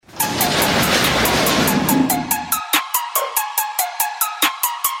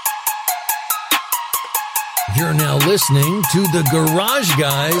listening to the Garage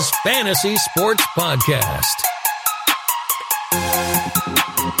Guys Fantasy Sports Podcast.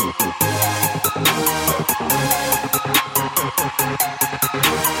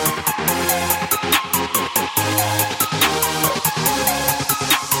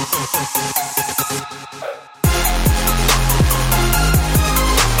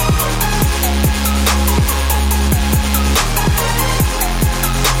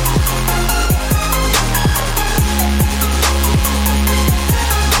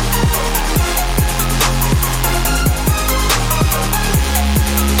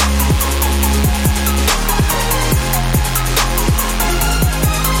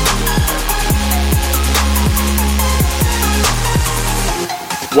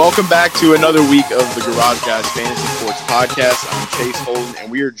 Welcome back to another week of the Garage Guys Fantasy Sports Podcast. I'm Chase Holden,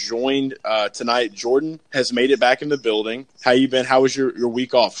 and we are joined tonight. Jordan has made it back in the building. How you been? How was your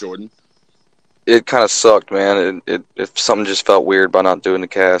week off, Jordan? It kind of sucked, man. If something just felt weird by not doing the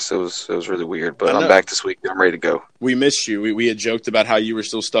cast, it was really weird. But I'm back this week. I'm ready to go. We missed you. We had joked about how you were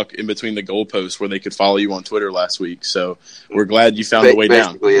still stuck in between the goalposts where they could follow you on Twitter last week. So we're glad you found the way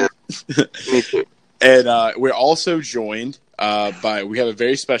down. Yeah. Me too. And we're also joined we have a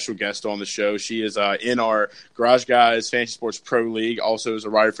very special guest on the show. She is in our Garage Guys Fantasy Sports Pro League, also is a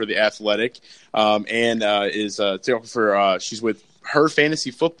writer for The Athletic, and she's with Her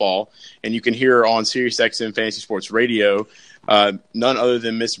Fantasy Football, and you can hear her on SiriusXM Fantasy Sports Radio, none other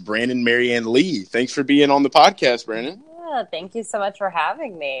than Miss Marianne Lee. Thanks for being on the podcast, Brandon. Thank you so much for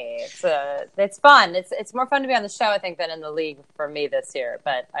having me. It's fun. It's more fun to be on the show, I think, than in the league for me this year.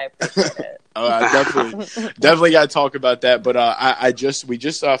 But I appreciate it. I definitely got to talk about that. But we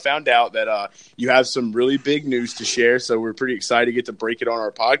just found out that you have some really big news to share. So we're pretty excited to get to break it on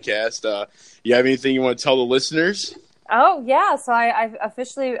our podcast. You have anything you want to tell the listeners? Oh, yeah. So I've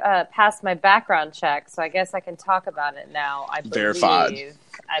officially passed my background check. So I guess I can talk about it now. Verified.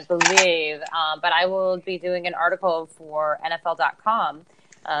 I believe. But I will be doing an article for NFL.com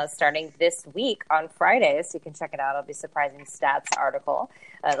starting this week on Friday. So you can check it out. It'll be a surprising stats article.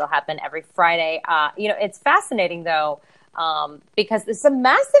 It'll happen every Friday. It's fascinating, though, because there's a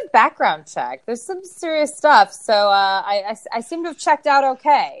massive background check. There's some serious stuff. So I seem to have checked out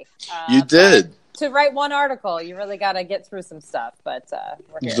okay. You did. To write one article, you really got to get through some stuff, but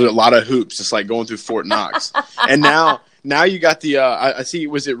we're here. There's a lot of hoops. It's like going through Fort Knox. And now you got the, I see,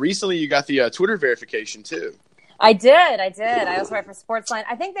 was it recently you got the Twitter verification too? I did. I also write for Sportsline.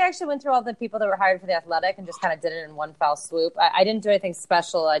 I think they actually went through all the people that were hired for The Athletic and just kind of did it in one foul swoop. I didn't do anything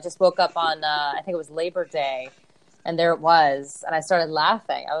special. I just woke up on, I think it was Labor Day, and there it was, and I started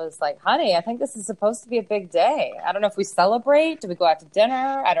laughing. I was like, honey, I think this is supposed to be a big day. I don't know if we celebrate. Do we go out to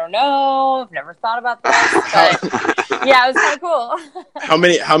dinner? I don't know. I've never thought about this. But yeah, it was kind of cool.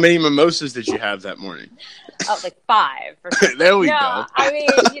 How many mimosas did you have that morning? Oh, like 5. For sure. There we go. I mean,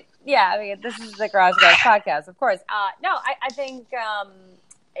 this is the Garage Guys podcast, of course. I think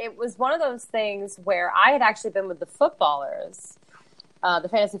it was one of those things where I had actually been with the footballers, the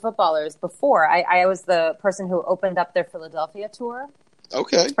fantasy footballers before. I was the person who opened up their Philadelphia tour.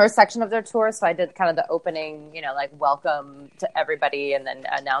 Okay. Or a section of their tour. So I did kind of the opening, welcome to everybody and then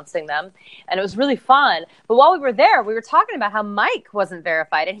announcing them. And it was really fun. But while we were there, we were talking about how Mike wasn't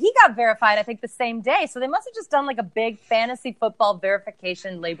verified. And he got verified, I think, the same day. So they must have just done like a big fantasy football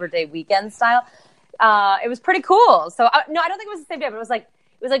verification Labor Day weekend style. It was pretty cool. So, I don't think it was the same day, but it was like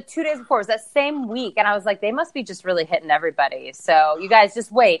 2 days before. It was that same week. And I was like, they must be just really hitting everybody. So you guys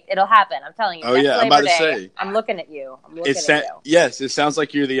just wait. It'll happen. I'm telling you. Oh, yeah. I'm about to say. I'm looking at you. Yes, it sounds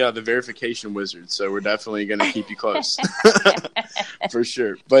like you're the verification wizard. So we're definitely going to keep you close. For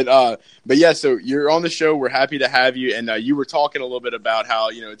sure. But yeah, so you're on the show. We're happy to have you. And you were talking a little bit about how,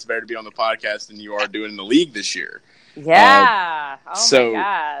 it's better to be on the podcast than you are doing the league this year. Yeah. My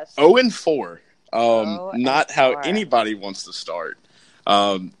gosh. 0-4. Not how anybody wants to start.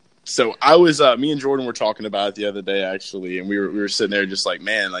 So I was, me and Jordan were talking about it the other day actually, and we were sitting there just like,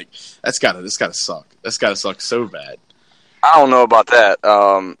 man, like this gotta suck. That's gotta suck so bad. I don't know about that.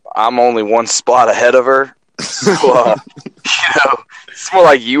 I'm only one spot ahead of her. So, it's more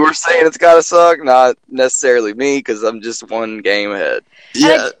like you were saying it's gotta suck, not necessarily me, because I'm just one game ahead.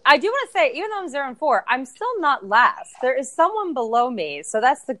 Yeah. I do want to say, even though I'm 0-4, I'm still not last. There is someone below me, so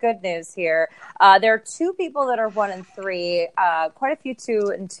that's the good news here. There are 2 people that are 1-3, quite a few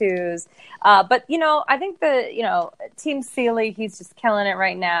 2-2s. But I think Team Sealy, he's just killing it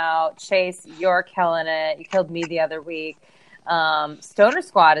right now. Chase, you're killing it. You killed me the other week. Stoner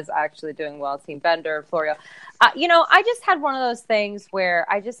Squad is actually doing well. Team Bender, Florio. I just had one of those things where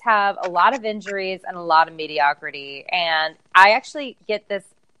I just have a lot of injuries and a lot of mediocrity. And I actually get this.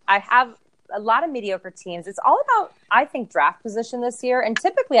 I have a lot of mediocre teams. It's all about, I think, draft position this year. And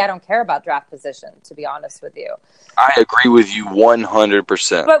typically I don't care about draft position, to be honest with you. I agree with you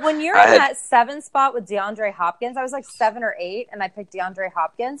 100%. But when you're in that 7 spot with DeAndre Hopkins, I was like 7 or 8, and I picked DeAndre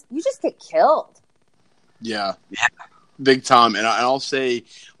Hopkins, you just get killed. Yeah. Big time. And I'll say,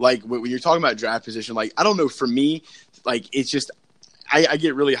 like, when you're talking about draft position, like, I don't know, for me, like, it's just, I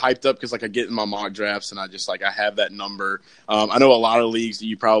get really hyped up because, like, I get in my mock drafts and I just, like, I have that number. I know a lot of leagues that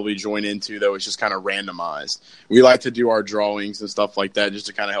you probably join into, though, it's just kind of randomized. We like to do our drawings and stuff like that just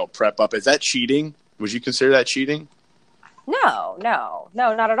to kind of help prep up. Is that cheating? Would you consider that cheating? No,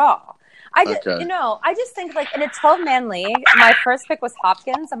 not at all. I just think, like, in a 12-man league, my first pick was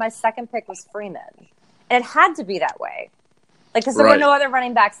Hopkins and my second pick was Freeman. And it had to be that way. Like, because there were no other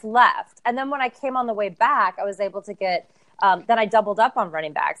running backs left. And then when I came on the way back, I was able to get then I doubled up on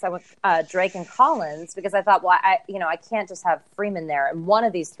running backs. I went Drake and Collins because I thought, well, I can't just have Freeman there and one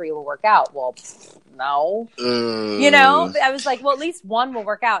of these 3 will work out. Well, no. I was like, well, at least one will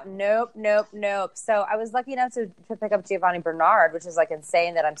work out. Nope. So I was lucky enough to pick up Giovanni Bernard, which is like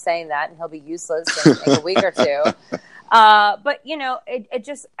insane that I'm saying that, and he'll be useless in a week or 2. But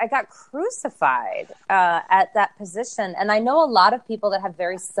I got crucified at that position. And I know a lot of people that have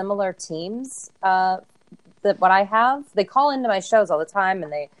very similar teams that what I have. They call into my shows all the time,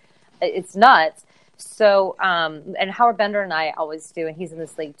 and it's nuts. So, and Howard Bender and I always do, and he's in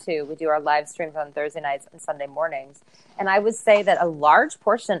this league too. We do our live streams on Thursday nights and Sunday mornings. And I would say that a large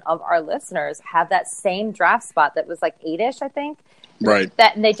portion of our listeners have that same draft spot that was like 8-ish, I think. Right.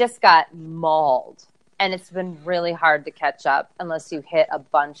 And they just got mauled. And it's been really hard to catch up unless you hit a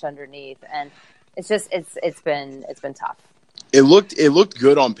bunch underneath. And it's just, it's been tough. It looked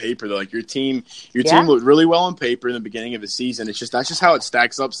good on paper though. Like your team looked really well on paper in the beginning of the season. That's just how it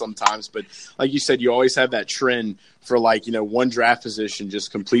stacks up sometimes. But like you said, you always have that trend for one draft position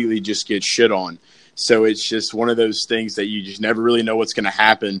just completely just gets shit on. So it's just one of those things that you just never really know what's going to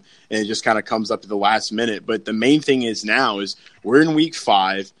happen, and it just kind of comes up to the last minute. But the main thing is now is we're in week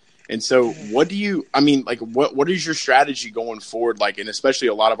 5. And so what is your strategy going forward? Like, and especially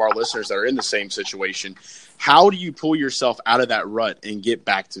a lot of our listeners that are in the same situation, how do you pull yourself out of that rut and get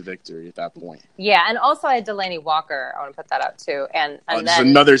back to victory at that point? Yeah. And also I had Delaney Walker. I want to put that out too. And then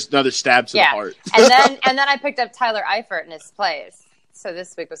another stab to the heart. and then I picked up Tyler Eifert in his place. So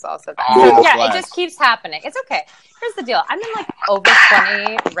this week was also that. It just keeps happening. It's okay. Here's the deal. I'm in like over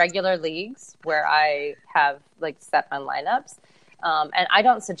 20 regular leagues where I have like set my lineups. And I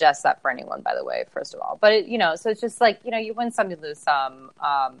don't suggest that for anyone, by the way, first of all. But, so it's just like, you win some, you lose some.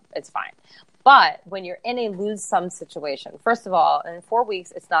 It's fine. But when you're in a lose some situation, first of all, in 4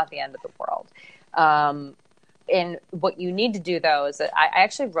 weeks, it's not the end of the world. And what you need to do, though, is that I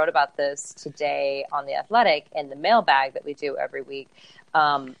actually wrote about this today on The Athletic in the mailbag that we do every week.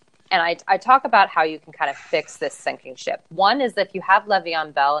 And I talk about how you can kind of fix this sinking ship. One is that if you have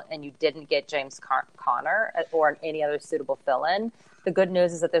Le'Veon Bell and you didn't get James Conner or any other suitable fill-in, the good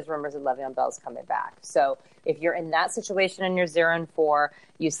news is that there's rumors that Le'Veon Bell is coming back. So if you're in that situation and you're 0-4,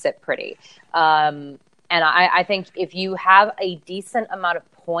 you sit pretty. And I think if you have a decent amount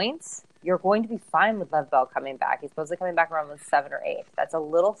of points, you're going to be fine with Lev Bell coming back. He's supposedly coming back around 7 or 8. That's a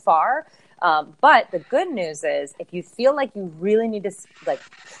little far. But the good news is if you feel like you really need to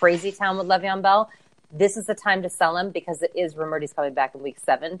crazy town with Le'Veon Bell, this is the time to sell him because it is rumored he's coming back in week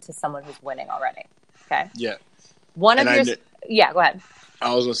 7 to someone who's winning already. Okay. Yeah. Go ahead.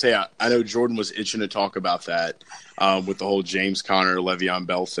 I was going to say, I know Jordan was itching to talk about that with the whole James Conner, Le'Veon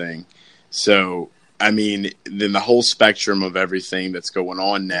Bell thing. So, I mean, then the whole spectrum of everything that's going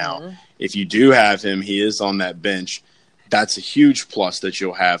on now, if you do have him, he is on that bench. That's a huge plus that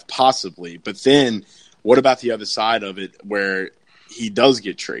you'll have possibly. But then what about the other side of it where he does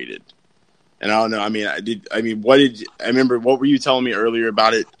get traded? And I don't know. I mean, what were you telling me earlier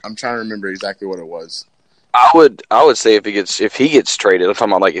about it? I'm trying to remember exactly what it was. I would say if he gets traded, I'm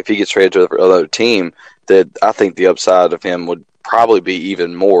talking about if he gets traded to another team, that I think the upside of him would probably be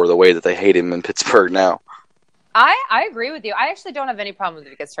even more the way that they hate him in Pittsburgh now. I agree with you. I actually don't have any problem if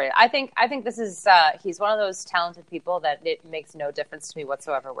he gets traded. I think this is he's one of those talented people that it makes no difference to me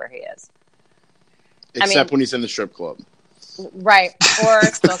whatsoever where he is. Except when he's in the strip club. Right. Or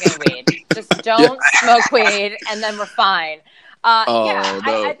smoking weed. Just don't smoke weed and then we're fine.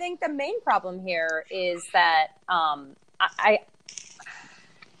 I think the main problem here is that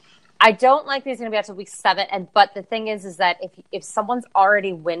I don't like these going to be out to week 7. But the thing is that if someone's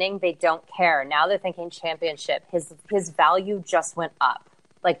already winning, they don't care. Now they're thinking championship. His value just went up,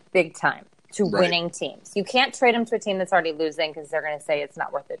 like big time, to winning teams. You can't trade him to a team that's already losing because they're going to say it's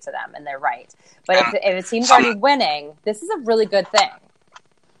not worth it to them, and they're right. But if a team's already winning, this is a really good thing.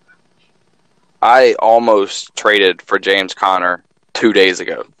 I almost traded for James Conner 2 days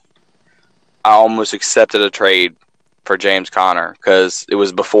ago. I almost accepted a trade for James Conner because it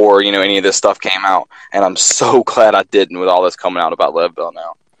was before, any of this stuff came out. And I'm so glad I didn't with all this coming out about Lev Bell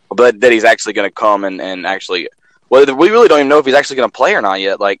now. But that he's actually going to come and actually – well, we really don't even know if he's actually going to play or not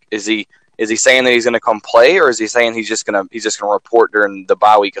yet. Like, is he saying that he's going to come play, or is he saying he's just going to report during the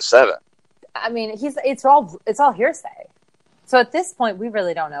bye week of 7? I mean, it's all hearsay. So at this point, we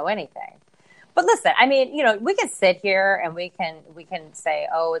really don't know anything. But listen, I mean, we can sit here and we can say,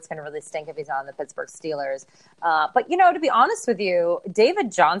 oh, it's going to really stink if he's on the Pittsburgh Steelers. But, to be honest with you,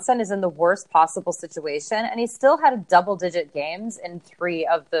 David Johnson is in the worst possible situation, and he still had double-digit games in 3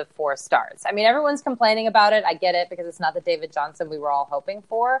 of the 4 starts. I mean, everyone's complaining about it. I get it because it's not the David Johnson we were all hoping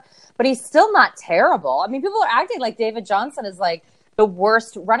for. But he's still not terrible. I mean, people are acting like David Johnson is like the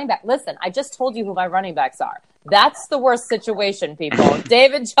worst running back. Listen, I just told you who my running backs are. That's the worst situation, people.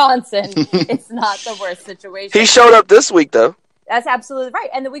 David Johnson is not the worst situation. He showed up this week, though. That's absolutely right.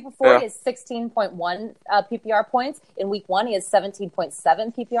 And the week before, he has 16.1 PPR points. In week 1, he has 17.7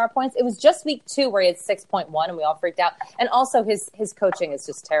 PPR points. It was just week 2 where he had 6.1, and we all freaked out. And also, his coaching is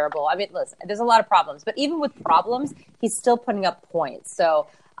just terrible. I mean, listen, there's a lot of problems. But even with problems, he's still putting up points. So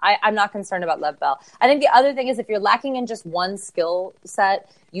I'm not concerned about Lev Bell. I think the other thing is if you're lacking in just one skill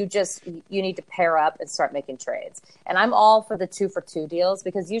set, you need to pair up and start making trades. And I'm all for the 2-for-2 deals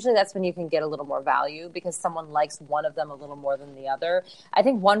because usually that's when you can get a little more value because someone likes one of them a little more than the other. I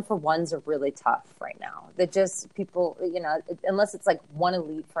think 1-for-1s are really tough right now. That just people, unless it's like one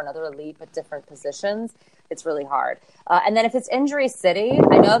elite for another elite but different positions, it's really hard. And then if it's injury city,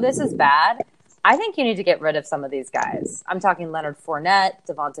 I know this is bad. I think you need to get rid of some of these guys. I'm talking Leonard Fournette,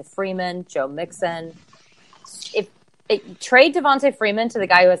 Devonta Freeman, Joe Mixon. Trade Devonta Freeman to the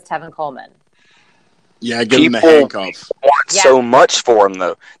guy who has Tevin Coleman. Yeah, give him a handcuff. Want so much for him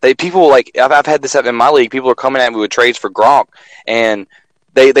though. People like I've had this in my league. People are coming at me with trades for Gronk, and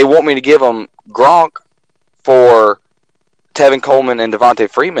they want me to give them Gronk for Tevin Coleman and Devonta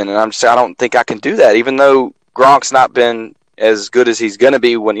Freeman, and I don't think I can do that. Even though Gronk's not been as good as he's going to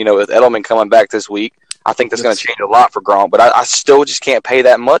be when, with Edelman coming back this week. I think that's going to change a lot for Gronk, but I still just can't pay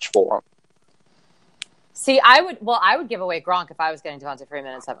that much for him. See, I would give away Gronk if I was getting Devonta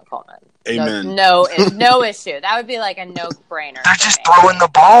Freeman and Tevin Coleman. Amen. No issue. That would be like a no-brainer. They're just throwing the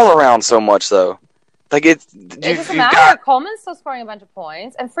ball around so much, though. Like it doesn't matter. Coleman's still scoring a bunch of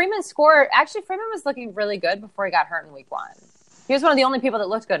points, and Freeman scored. Actually, Freeman was looking really good before he got hurt in week 1. He was one of the only people that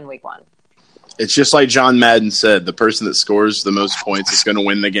looked good in week 1. It's just like John Madden said, the person that scores the most points is going to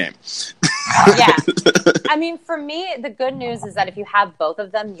win the game. Yeah. I mean, for me, the good news is that if you have both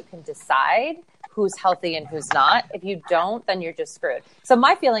of them, you can decide who's healthy and who's not. If you don't, then you're just screwed. So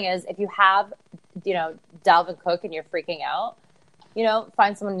my feeling is if you have, Dalvin Cook and you're freaking out,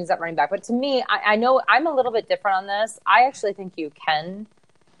 find someone who's at running back. But to me, I know I'm a little bit different on this. I actually think you can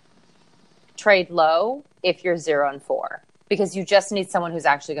trade low if you're 0-4 because you just need someone who's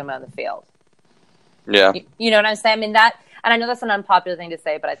actually going to be on the field. Yeah. You know what I'm saying? I mean, and I know that's an unpopular thing to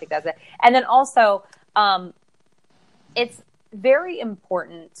say, but I think that's it. And then also, it's very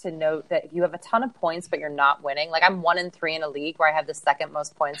important to note that if you have a ton of points, but you're not winning, like I'm 1-3 in a league where I have the second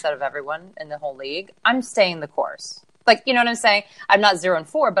most points out of everyone in the whole league, I'm staying the course. Like, you know what I'm saying? I'm not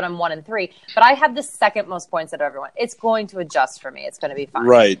 0-4, but I'm 1-3. But I have the second most points out of everyone. It's going to adjust for me. It's going to be fine.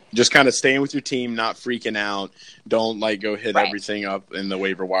 Right. Just kind of staying with your team, not freaking out. Don't go hit everything up in the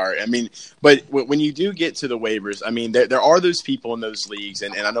waiver wire. I mean, but when you do get to the waivers, I mean, there are those people in those leagues,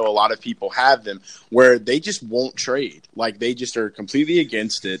 and I know a lot of people have them, where they just won't trade. Like, they just are completely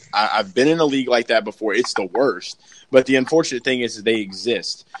against it. I've been in a league like that before. It's the worst. But the unfortunate thing is they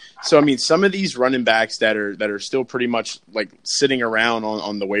exist. So, I mean, some of these running backs that are still pretty much like sitting around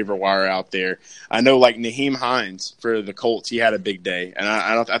on the waiver wire out there. I know like Naheem Hines for the Colts, he had a big day. And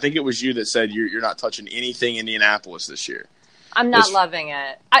I think it was you that said you're not touching anything Indianapolis this year. I'm not loving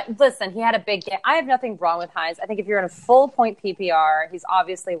it. Listen, he had a big game. I have nothing wrong with Hines. I think if you're in a full point PPR, he's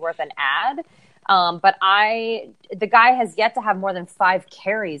obviously worth an ad. But the guy has yet to have more than 5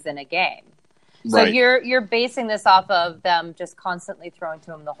 carries in a game. So Right. you're basing this off of them just constantly throwing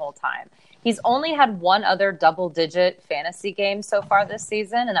to him the whole time. He's only had one other double-digit fantasy game so far this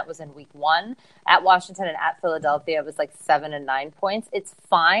season, and that was in week 1 at Washington and at Philadelphia. It was like 7 and 9 points. It's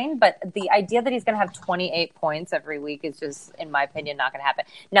fine, but the idea that he's going to have 28 points every week is just, in my opinion, not going to happen.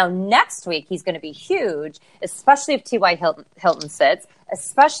 Now, next week, he's going to be huge, especially if T.Y. Hilton sits,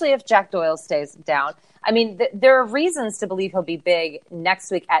 especially if Jack Doyle stays down. I mean, there are reasons to believe he'll be big next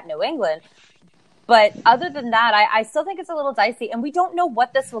week at New England. But other than that, I still think it's a little dicey, and we don't know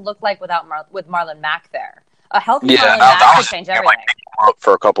what this will look like with Marlon Mack there. A healthy Marlon Mack could change everything. up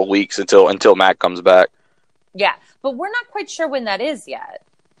for a couple weeks until Mac comes back. Yeah, but we're not quite sure when that is yet.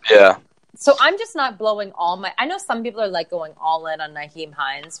 Yeah. So I'm just not blowing I know some people are like going all in on Nyheim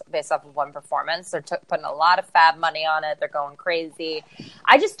Hines based off of one performance. They're putting a lot of fab money on it. They're going crazy.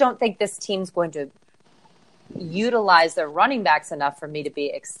 I just don't think this team's going to utilize their running backs enough for me to be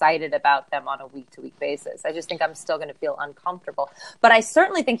excited about them on a week-to-week basis. I just think I'm still going to feel uncomfortable. But I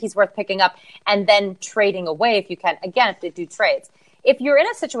certainly think he's worth picking up and then trading away if you can. Again, if they do trades. If you're in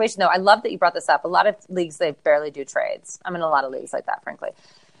a situation, though, I love that you brought this up. A lot of leagues, they barely do trades. I'm in a lot of leagues like that, frankly.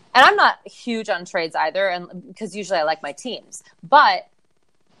 And I'm not huge on trades either, and because usually I like my teams. But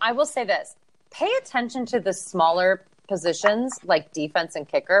I will say this. Pay attention to the smaller positions like defense and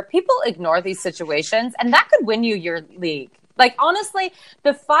kicker. People ignore these situations, and that could win you your league. Like, honestly,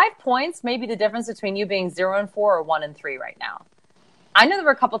 the 5 points may be the difference between you being 0-4 or 1-3 right now. I know there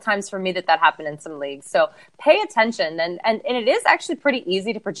were a couple times for me that happened in some leagues. So pay attention. And it is actually pretty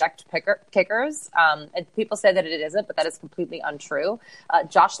easy to project kickers. And people say that it isn't, but that is completely untrue.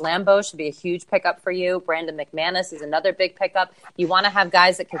 Josh Lambo should be a huge pickup for you. Brandon McManus is another big pickup. You want to have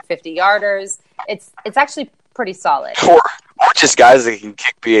guys that kick 50-yarders. It's actually pretty solid. Or just guys that can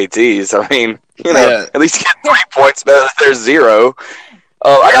kick PATs. I mean, at least get 3 points better than there's 0.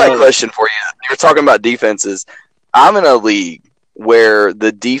 I got a question for you. You were talking about defenses. I'm in a league where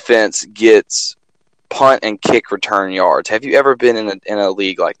the defense gets punt and kick return yards. Have you ever been in a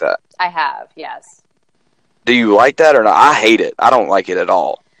league like that? I have, yes. Do you like that or not? I hate it. I don't like it at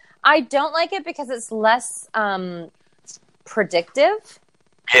all. I don't like it because it's less predictive.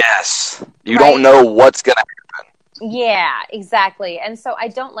 Yes. You don't know what's going to happen. Yeah, exactly. And so I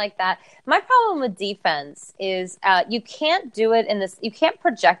don't like that. My problem with defense is you can't do it you can't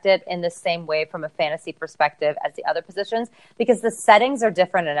project it in the same way from a fantasy perspective as the other positions because the settings are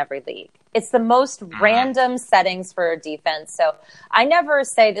different in every league. It's the most random settings for defense. So I never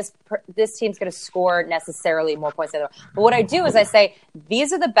say this team's going to score necessarily more points than the other. But what I do is I say,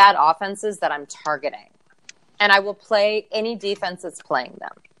 these are the bad offenses that I'm targeting. And I will play any defense that's playing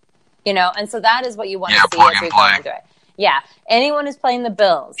them. And so that is what you want to see as we go into it. Yeah. Anyone who's playing the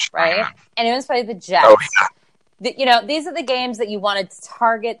Bills, right? Anyone who's playing the Jets. Oh, yeah. These are the games that you want to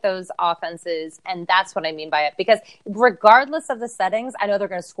target those offenses, and that's what I mean by it. Because regardless of the settings, I know they're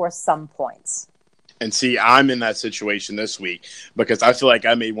going to score some points. And see, I'm in that situation this week because I feel like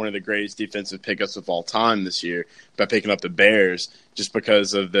I made one of the greatest defensive pickups of all time this year by picking up the Bears just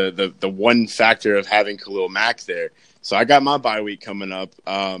because of the one factor of having Khalil Mack there. So I got my bye week coming up.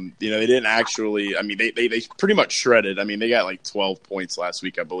 They didn't actually – I mean, they pretty much shredded. I mean, they got like 12 points last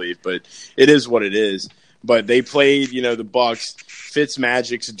week, I believe. But it is what it is. But they played, the Bucs.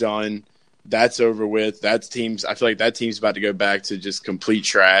 Fitzmagic's done. That's over with. I feel like that team's about to go back to just complete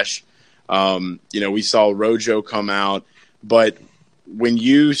trash. We saw Rojo come out. But when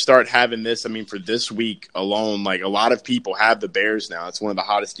you start having this, I mean, for this week alone, like a lot of people have the Bears now. It's one of the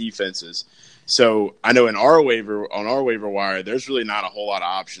hottest defenses. So I know on our waiver wire, there's really not a whole lot of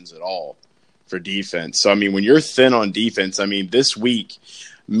options at all for defense. So, I mean, when you're thin on defense, I mean, this week,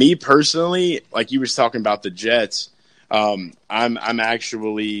 me personally, like you were talking about the Jets, I'm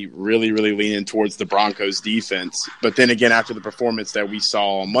actually really, really leaning towards the Broncos defense. But then again, after the performance that we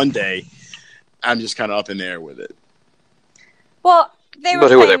saw on Monday, I'm just kind of up in the air with it. Well, who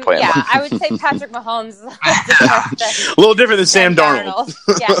were they playing? Yeah, I would say Patrick Mahomes is a little different than Sam Darnold.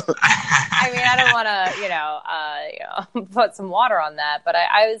 Yeah, I mean, I don't want to, put some water on that, but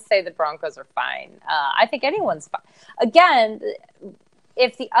I would say the Broncos are fine. I think anyone's fine. Again,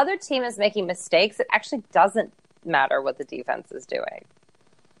 if the other team is making mistakes, it actually doesn't matter what the defense is doing.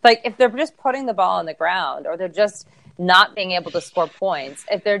 Like if they're just putting the ball on the ground, or they're just not being able to score points,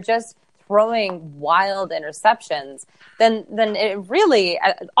 if they're just throwing wild interceptions, then it really,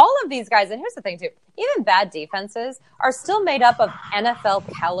 all of these guys, and here's the thing too, even bad defenses are still made up of NFL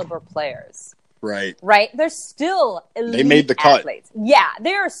caliber players. Right. They're still elite They made the athletes. cut. Yeah,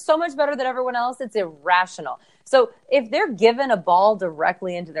 they are so much better than everyone else. It's irrational. So if they're given a ball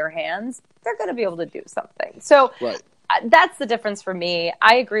directly into their hands, they're going to be able to do something. So right. That's the difference for me.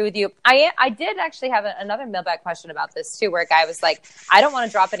 I agree with you. I did actually have another mailbag question about this too, where a guy was like, I don't want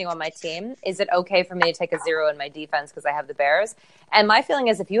to drop anyone on my team. Is it okay for me to take a 0 in my defense because I have the Bears? And my feeling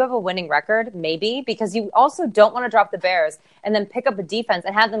is if you have a winning record, maybe, because you also don't want to drop the Bears and then pick up a defense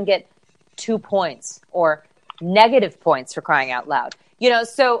and have them get 2 points or negative points, for crying out loud.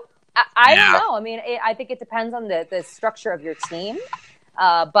 So I don't know. I mean, I think it depends on the structure of your team.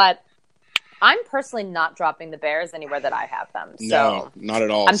 But I'm personally not dropping the Bears anywhere that I have them. So no, not at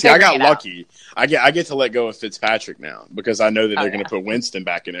all. See, I got lucky. I get to let go of Fitzpatrick now because I know that they're going to put Winston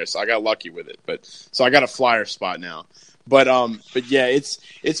back in there. So I got lucky with it. So I got a flyer spot now. But yeah,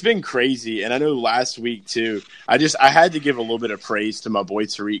 it's been crazy, and I know last week too. I had to give a little bit of praise to my boy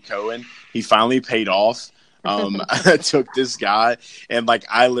Tariq Cohen. He finally paid off. I took this guy, and like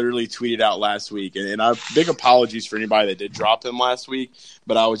I literally tweeted out last week, and big apologies for anybody that did drop him last week.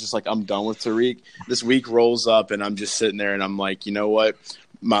 But I was just like, I'm done with Tariq. This week rolls up, and I'm just sitting there, and I'm like, you know what?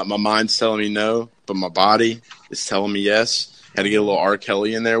 My mind's telling me no, but my body is telling me yes. Had to get a little R.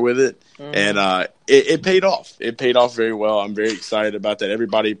 Kelly in there with it. And it paid off. It paid off very well. I'm very excited about that.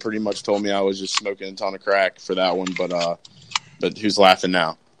 Everybody pretty much told me I was just smoking a ton of crack for that one, but who's laughing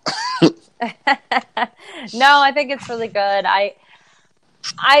now? No, I think it's really good.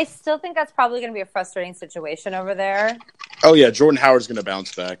 I still think that's probably going to be a frustrating situation over there. Oh yeah, Jordan Howard's going to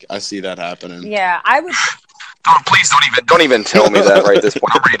bounce back. I see that happening. Yeah, I would. Please don't even tell me that right this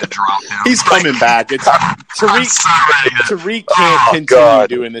point. I'm ready to drop him. He's coming back. It's Tariq can't continue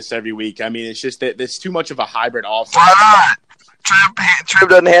doing this every week. I mean, it's just that there's too much of a hybrid offense. Why not? Trib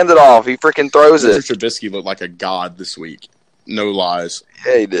doesn't hand it off. He freaking throws it. Trubisky looked like a god this week. No lies.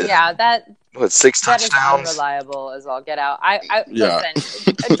 Yeah, he did. Yeah, that 6 touchdowns? That is unreliable as all get out.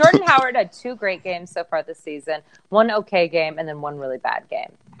 Listen, Jordan Howard had 2 great games so far this season, 1 okay game, and then 1 really bad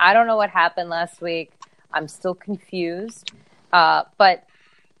game. I don't know what happened last week. I'm still confused, but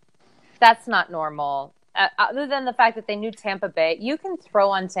that's not normal. Other than the fact that they knew Tampa Bay, you can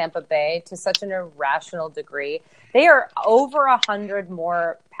throw on Tampa Bay to such an irrational degree. They are over 100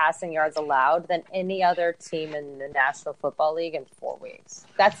 more passing yards allowed than any other team in the National Football League in 4 weeks.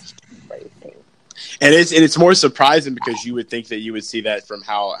 That's crazy. And it's more surprising because you would think that you would see that from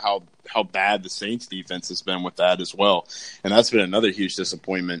how bad the Saints defense has been with that as well, and that's been another huge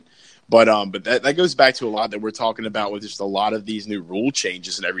disappointment. But that goes back to a lot that we're talking about with just a lot of these new rule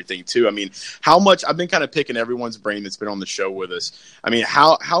changes and everything too. I mean, how much I've been kind of picking everyone's brain that's been on the show with us. I mean,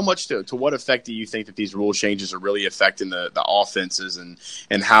 how much to what effect do you think that these rule changes are really affecting the offenses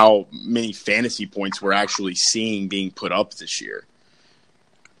and how many fantasy points we're actually seeing being put up this year?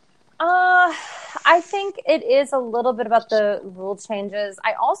 I think it is a little bit about the rule changes.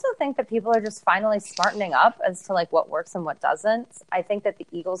 I also think that people are just finally smartening up as to like what works and what doesn't. I think that the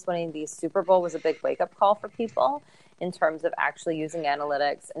Eagles winning the Super Bowl was a big wake-up call for people in terms of actually using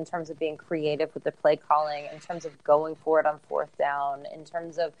analytics, in terms of being creative with the play calling, in terms of going for it on 4th down, in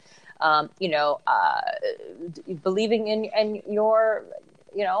terms of, believing in your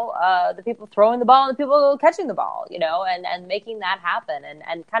the people throwing the ball and the people catching the ball, and making that happen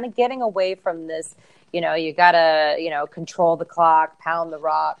and kind of getting away from this, you gotta, control the clock, pound the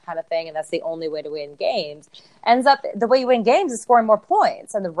rock kind of thing. And that's the only way to win games. Ends up the way you win games is scoring more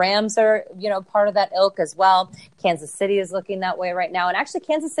points. And the Rams are, part of that ilk as well. Kansas City is looking that way right now. And actually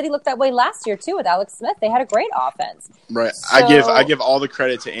Kansas City looked that way last year too with Alex Smith. They had a great offense. Right. So, I give all the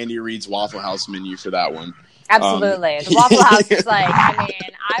credit to Andy Reid's Waffle House menu for that one. Absolutely. The Waffle House is like,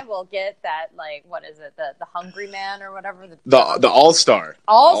 I will get that, like, what is it? The Hungry Man or whatever? The All-Star.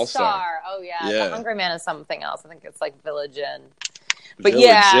 All-Star. Oh, yeah. The Hungry Man is something else. I think it's like Village Inn. But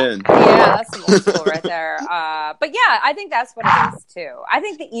yeah, that's some old school right there. But yeah, I think that's what it is too. I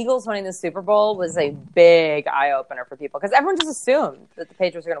think the Eagles winning the Super Bowl was a big eye opener for people because everyone just assumed that the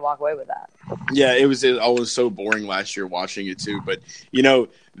Patriots were going to walk away with that. Yeah, it was so boring last year watching it too. But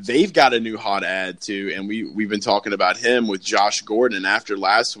they've got a new hot ad too, and we've been talking about him with Josh Gordon. And after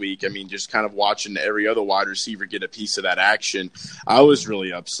last week, I mean, just kind of watching every other wide receiver get a piece of that action, I was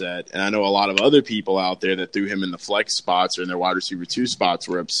really upset. And I know a lot of other people out there that threw him in the flex spots or in their wide receiver 2 spots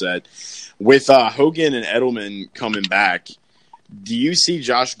were upset. With Hogan and Edelman coming back, do you see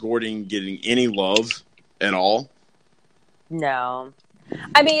Josh Gordon getting any love at all? No.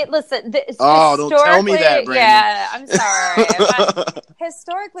 I mean, listen. Don't tell me that, Brandon. Yeah, I'm sorry. But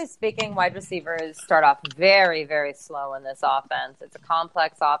historically speaking, wide receivers start off very, very slow in this offense. It's a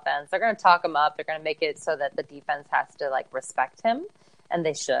complex offense. They're going to talk him up. They're going to make it so that the defense has to respect him, and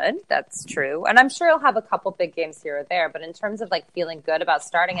they should. That's true. And I'm sure he'll have a couple big games here or there. But in terms of feeling good about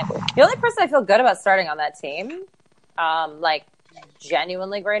starting him, the only person I feel good about starting on that team,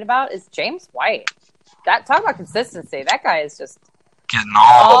 genuinely great about, is James White. Talk about consistency. That guy is just getting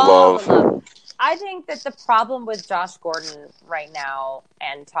all the love. I think that the problem with Josh Gordon right now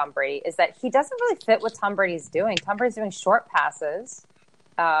and Tom Brady is that he doesn't really fit what Tom Brady's doing. Tom Brady's doing short passes.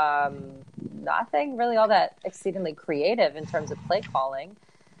 Nothing really all that exceedingly creative in terms of play calling.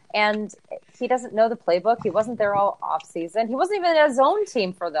 And he doesn't know the playbook. He wasn't there all offseason. He wasn't even in his own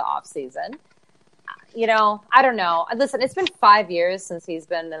team for the offseason. I don't know. Listen, it's been 5 years since he's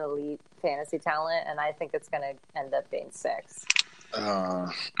been an elite fantasy talent, and I think it's going to end up being 6.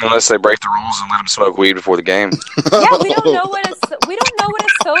 Unless they break the rules and let him smoke weed before the game. Yeah, we don't know what a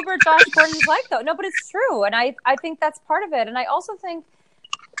sober Josh Gordon's like, though. No, but it's true, and I think that's part of it. And I also think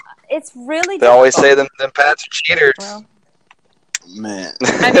it's really. They always say them Pats are cheaters. Well, Man,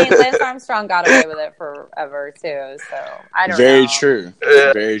 I mean, Lance Armstrong got away with it forever too. So I don't know. Very true.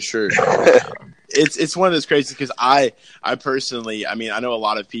 Very true. It's one of those crazy because I personally, I mean, I know a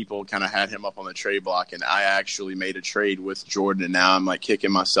lot of people kind of had him up on the trade block, and I actually made a trade with Jordan, and now I'm like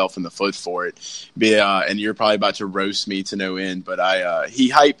kicking myself in the foot for it. And you're probably about to roast me to no end, but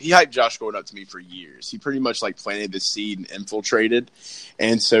he hyped Josh Gordon up to me for years. He pretty much like planted the seed and infiltrated,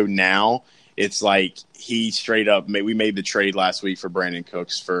 and so now it's like he straight up we made the trade last week for Brandon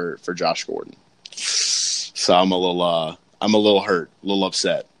Cooks for Josh Gordon. So I'm a little hurt, a little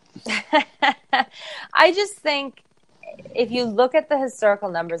upset. I just think if you look at the historical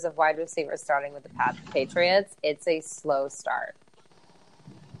numbers of wide receivers starting with the Patriots, it's a slow start.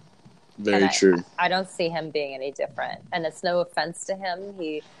 Very true. I don't see him being any different, and it's no offense to him.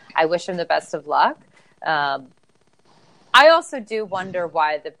 I wish him the best of luck. I also do wonder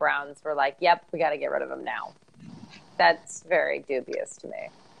why the Browns were like, "Yep, we got to get rid of him now." That's very dubious to me.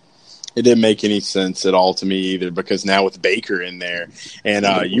 It didn't make any sense at all to me either, because now with Baker in there, and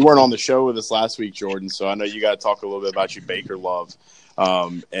you weren't on the show with us last week, Jordan, so I know you got to talk a little bit about your Baker love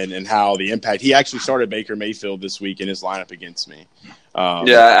and how the impact. He actually started Baker Mayfield this week in his lineup against me.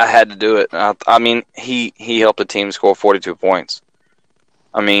 Yeah, I had to do it. I mean, he helped the team score 42 points.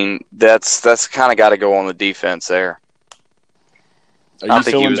 I mean, that's kind of got to go on the defense there. I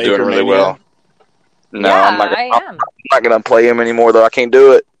think he was doing really well. No, yeah, I'm not going to play him anymore, though. I can't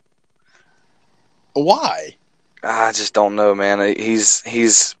do it. Why? I just don't know, man. He's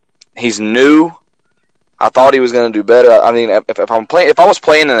new. I thought he was going to do better. I mean, if I was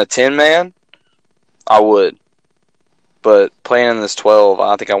playing in a 10-man, I would. But playing in this 12,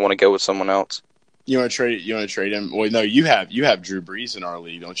 I think I want to go with someone else. You want to trade him? Well, no, you have Drew Brees in our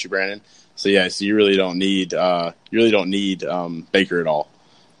league, don't you, Brandon? So yeah, so you really don't need Baker at all.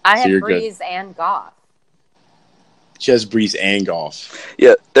 I have Brees and Goff. She has Brees and Goff.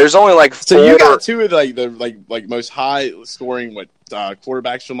 Yeah, there's only like 4. So you got two of the most high scoring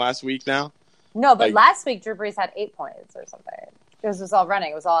quarterbacks from last week now. No, but last week Drew Brees had 8 points or something. It was all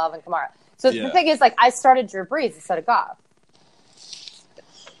running. It was all Alvin Kamara. So the thing is, I started Drew Brees instead of Goff.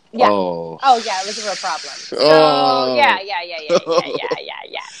 Yeah. Oh yeah, it was a real problem. So yeah.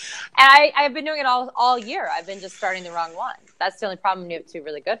 And I've been doing it all year. I've been just starting the wrong one. That's the only problem when you have two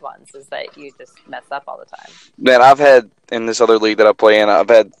really good ones, is that you just mess up all the time. Man, I've had in this other league that I play in, I'm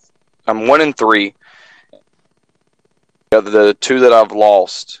 1-3. The 2 that I've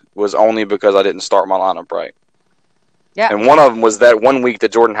lost was only because I didn't start my lineup right. Yeah. And one of them was that 1 week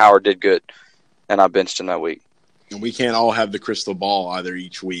that Jordan Howard did good, and I benched him that week. And we can't all have the crystal ball either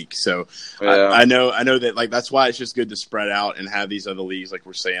each week. So yeah. I know that that's why it's just good to spread out and have these other leagues. Like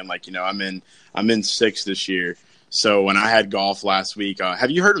we're saying, I'm in 6 this year. So when I had golf last week,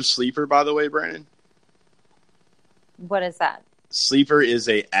 have you heard of Sleeper, by the way, Brandon? What is that? Sleeper is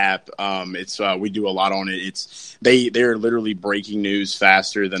a app. It's we do a lot on it. They're literally breaking news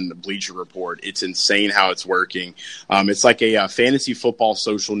faster than the Bleacher Report. It's insane how it's working. It's like a fantasy football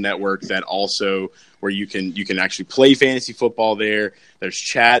social network that also where you can actually play fantasy football there. There's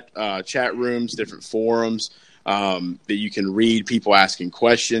chat rooms, different forums that you can read, people asking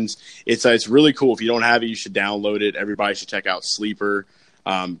questions. It's really cool. If you don't have it, you should download it. Everybody should check out Sleeper.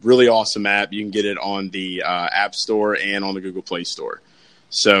 Really awesome app. You can get it on the App Store and on the Google Play Store.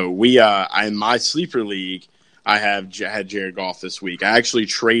 So in my Sleeper League, I had Jared Goff this week. I actually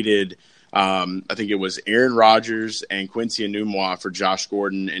traded, I think it was Aaron Rodgers and Quincy Enunwa for Josh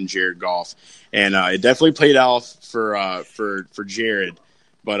Gordon and Jared Goff. And it definitely played off for Jared.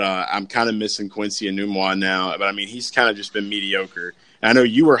 But I'm kind of missing Quincy Enunwa now. But, I mean, he's kind of just been mediocre. And I know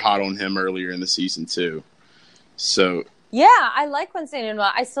you were hot on him earlier in the season too. So – yeah, I like Quincy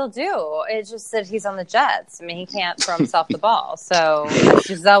Enunwa. I still do. It's just that he's on the Jets. I mean, he can't throw himself the ball. So, as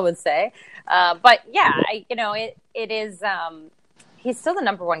Giselle would say. But, yeah, it is he's still the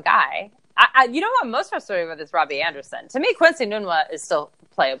number one guy. You know what I'm most frustrated with is Robbie Anderson. To me, Quincy Enunwa is still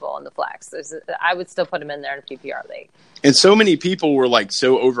playable in the flex. I would still put him in there in a PPR league. And so many people were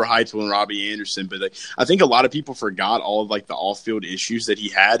so overhyped on Robbie Anderson, but I think a lot of people forgot all of the off-field issues that he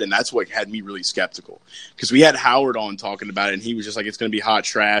had, and that's what had me really skeptical. Because we had Howard on talking about it, and he was just it's going to be hot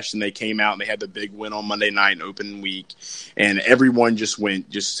trash. And they came out and they had the big win on Monday night in open week, and everyone just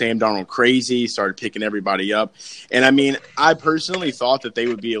went Sam Darnold crazy, started picking everybody up. And I mean, I personally thought that they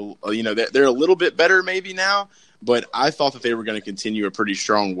would be, they're a little bit better maybe now. But I thought that they were going to continue a pretty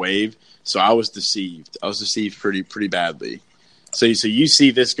strong wave, so I was deceived. I was deceived pretty badly. So you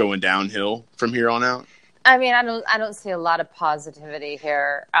see this going downhill from here on out? I mean, I don't see a lot of positivity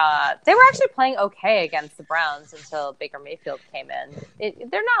here. They were actually playing okay against the Browns until Baker Mayfield came in.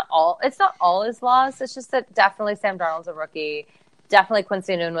 It's not all his loss. It's just that definitely Sam Darnold's a rookie. Definitely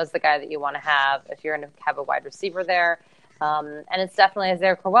Quincy Nunn was the guy that you want to have if you're going to have a wide receiver there. And it's definitely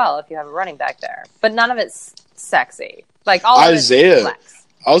Isaiah Crowell if you have a running back there. But none of it's sexy. Like all Isaiah, of it's flex.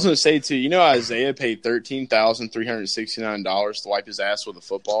 I was going to say, too, Isaiah paid $13,369 to wipe his ass with a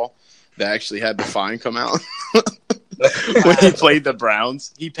football that actually had the fine come out when he played the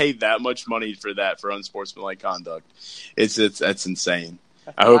Browns. He paid that much money for that, for unsportsmanlike conduct. That's insane.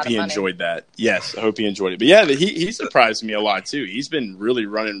 I hope he enjoyed that. Yes, I hope he enjoyed it. But, yeah, he surprised me a lot, too. He's been really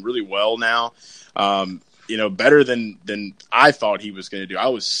running really well now. Better than I thought he was going to do. I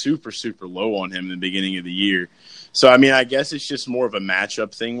was super, super low on him in the beginning of the year. So, I mean, I guess it's just more of a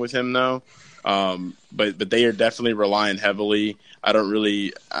matchup thing with him, though. But they are definitely relying heavily.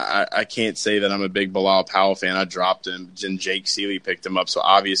 I can't say that I'm a big Bilal Powell fan. I dropped him, and Jake Seeley picked him up. So,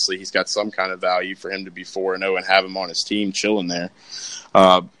 obviously, he's got some kind of value for him to be 4-0 and have him on his team chilling there.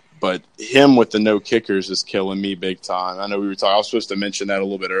 But him with the no kickers is killing me big time. I know I was supposed to mention that a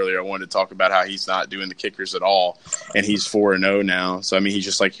little bit earlier. I wanted to talk about how he's not doing the kickers at all, and he's 4-0 now. So, I mean, he's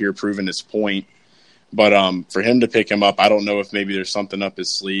just like here proving his point. But for him to pick him up, I don't know if maybe there's something up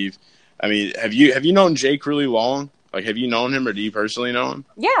his sleeve. I mean, have you known Jake really long? Like, have you known him, or do you personally know him?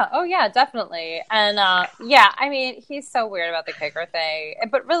 Yeah. Oh, yeah, definitely. And, I mean, he's so weird about the kicker thing.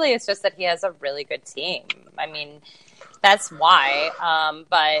 But really, it's just that he has a really good team. I mean, that's why.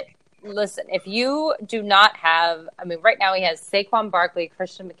 But listen, if you do not have – I mean, right now he has Saquon Barkley,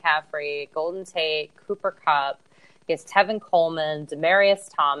 Christian McCaffrey, Golden Tate, Cooper Kupp. He has Tevin Coleman, Demaryius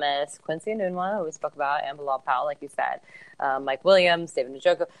Thomas, Quincy Enunwa, who we spoke about, and Bilal Powell, like you said, Mike Williams, David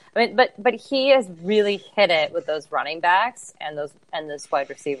Njoku. I mean, but he has really hit it with those running backs and those wide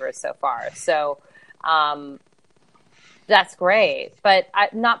receivers so far. So that's great. But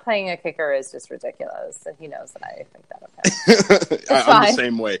not playing a kicker is just ridiculous, and he knows that I think that. Okay, I'm the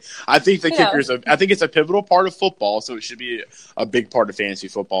same way. I think the kicker I think it's a pivotal part of football, so it should be a big part of fantasy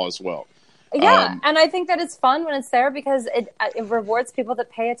football as well. Yeah, and I think that it's fun when it's there because it rewards people that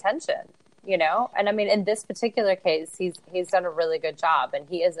pay attention, And I mean, in this particular case, he's done a really good job, and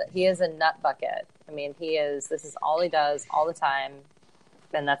he is a nut bucket. I mean, this is all he does all the time,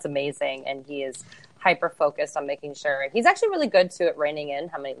 and that's amazing. And he is hyper focused on making sure he's actually really good too at reining in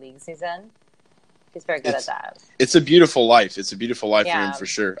how many leagues he's in. He's very good at that. It's a beautiful life. It's a beautiful life for him, for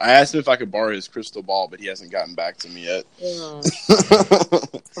sure. I asked him if I could borrow his crystal ball, but he hasn't gotten back to me yet.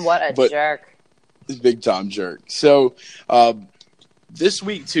 What a jerk. Big time jerk. So this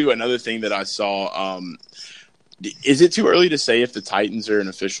week, too, another thing that I saw, is it too early to say if the Titans are an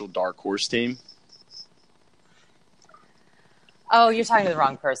official dark horse team? Oh, you're talking to the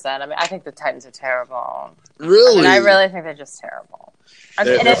wrong person. I mean, I think the Titans are terrible. Really? I really think they're just terrible.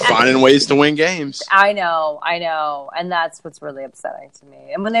 They're finding ways to win games. I know. And that's what's really upsetting to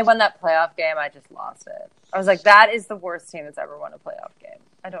me. And when they won that playoff game, I just lost it. I was like, that is the worst team that's ever won a playoff game.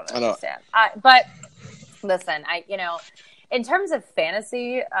 I don't understand. But listen, in terms of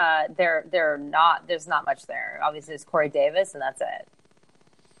fantasy, there's not much there. Obviously, it's Corey Davis, and that's it.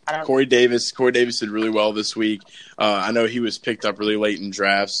 Corey Davis did really well this week. I know he was picked up really late in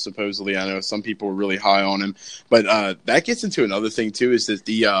drafts, supposedly. I know some people were really high on him. But that gets into another thing, too, is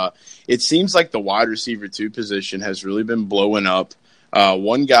that it seems like the wide receiver 2 position has really been blowing up.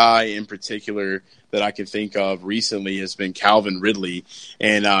 One guy in particular that I can think of recently has been Calvin Ridley.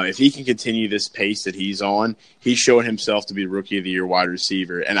 And if he can continue this pace that he's on, he's showing himself to be Rookie of the Year wide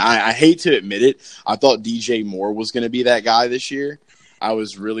receiver. And I hate to admit it, I thought DJ Moore was going to be that guy this year. I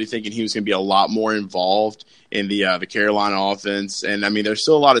was really thinking he was going to be a lot more involved in the Carolina offense. And, I mean, there's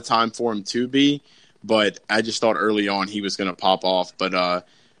still a lot of time for him to be, but I just thought early on he was going to pop off. But I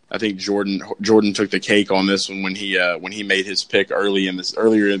think Jordan took the cake on this one when he made his pick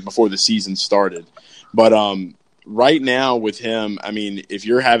earlier before the season started. But right now with him, I mean, if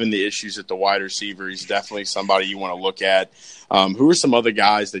you're having the issues at the wide receiver, he's definitely somebody you want to look at. Who are some other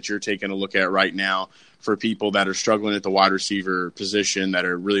guys that you're taking a look at right now for people that are struggling at the wide receiver position that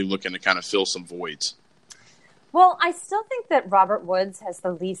are really looking to kind of fill some voids? Well, I still think that Robert Woods has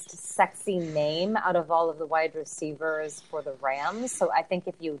the least sexy name out of all of the wide receivers for the Rams. So I think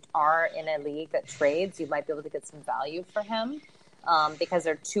if you are in a league that trades, you might be able to get some value for him because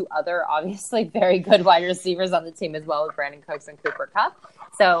there are 2 other obviously very good wide receivers on the team as well with Brandon Cooks and Cooper Kupp.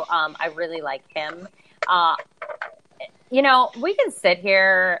 So I really like him. We can sit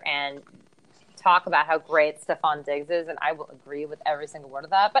here and talk about how great Stephon Diggs is, and I will agree with every single word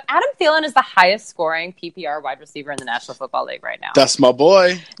of that. But Adam Thielen is the highest scoring PPR wide receiver in the National Football League right now. That's my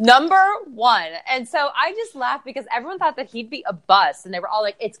boy. Number one. And so I just laughed because everyone thought that he'd be a bust, and they were all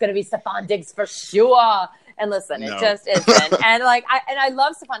like, it's going to be Stephon Diggs for sure. And listen, it just isn't. And I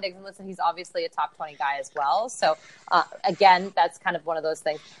love Stephon Diggs. And listen, he's obviously a top 20 guy as well. So again, that's kind of one of those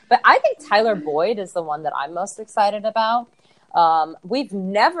things. But I think Tyler Boyd is the one that I'm most excited about. We've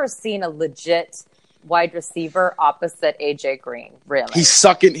never seen a legit wide receiver opposite AJ Green. Really, he's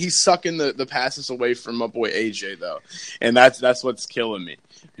sucking the passes away from my boy AJ though, and that's what's killing me.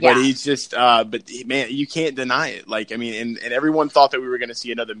 But he's just, man, you can't deny it. Like, I mean, and everyone thought that we were going to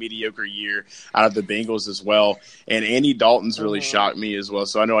see another mediocre year out of the Bengals as well. And Andy Dalton's really shocked me as well.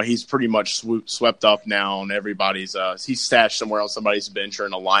 So I know he's pretty much swept up now on everybody's. He's stashed somewhere on somebody's bench or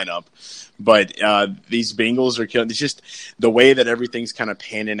in a lineup. But these Bengals are killing. It's just the way that everything's kind of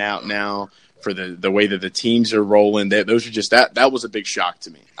panning out now. For the way that the teams are rolling, those are just that was a big shock to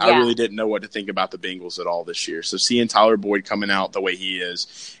me. Yeah. I really didn't know what to think about the Bengals at all this year. So seeing Tyler Boyd coming out the way he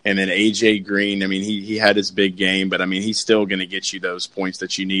is, and then AJ Green, I mean, he had his big game, but I mean, he's still going to get you those points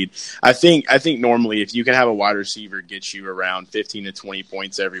that you need. I think normally if you can have a wide receiver get you around 15 to 20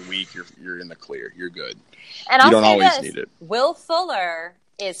 points every week, you're in the clear. You're good. And you don't always need it. Will Fuller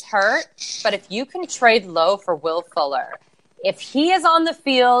is hurt, but if you can trade low for Will Fuller. If he is on the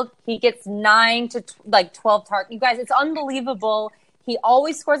field, he gets 9 to 12 targets. You guys, it's unbelievable. He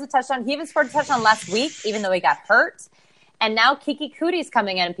always scores a touchdown. He even scored a touchdown last week, even though he got hurt. And now Kiki Cootie's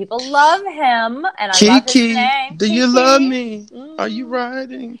coming in, and people love him. And I love his name. Do you love me? Are you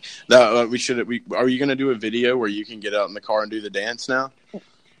riding? No, are you going to do a video where you can get out in the car and do the dance now?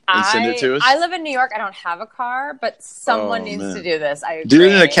 And send it to us? I live in New York. I don't have a car, but someone needs to do this. I agree. Do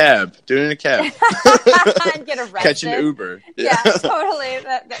it in a cab. And get arrested. Catch an Uber. Yeah, totally.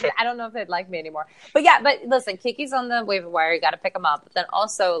 I don't know if they'd like me anymore. But yeah, listen, Kiki's on the waiver wire. You got to pick him up. But then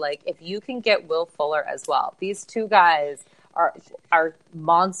also, like, if you can get Will Fuller as well. These two guys are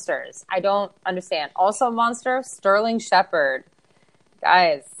monsters. I don't understand. Also a monster, Sterling Shepard.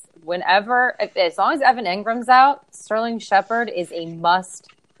 Guys, as long as Evan Ingram's out, Sterling Shepard is a must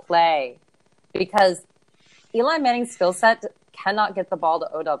play because Eli Manning's skill set cannot get the ball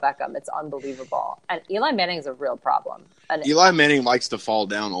to Odell Beckham. It's unbelievable. And Eli Manning is a real problem. And Eli Manning likes to fall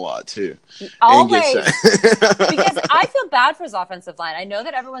down a lot too. Always. Because I feel bad for his offensive line. I know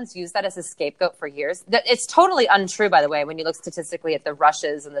that everyone's used that as a scapegoat for years. It's totally untrue, by the way, when you look statistically at the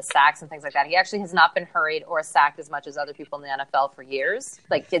rushes and the sacks and things like that. He actually has not been hurried or sacked as much as other people in the NFL for years.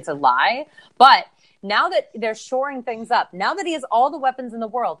 Like, it's a lie. But now that they're shoring things up, now that he has all the weapons in the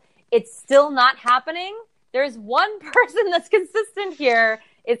world, it's still not happening. There's one person that's consistent here.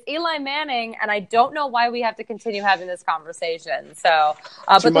 It's Eli Manning, and I don't know why we have to continue having this conversation. So,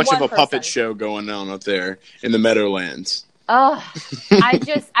 too much of a puppet show going on up there in the Meadowlands. Oh,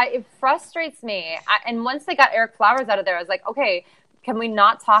 it frustrates me. And once they got Eric Flowers out of there, I was like, okay, can we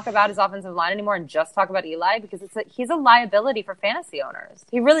not talk about his offensive line anymore and just talk about Eli? Because he's a liability for fantasy owners.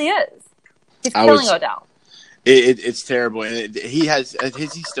 He really is. He's killing Odell. It's terrible. And has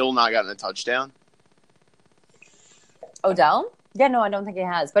he still not gotten a touchdown? Odell? Yeah, no, I don't think he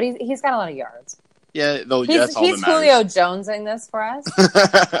has. But he's got a lot of yards. Yeah, that's all that matters. He's Julio Jonesing this for us.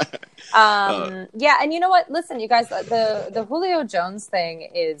 Yeah, and you know what? Listen, you guys, the Julio Jones thing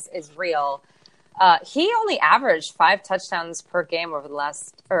is real. He only averaged 5 touchdowns per game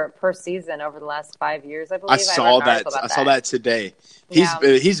per season over the last 5 years. I believe I saw that today.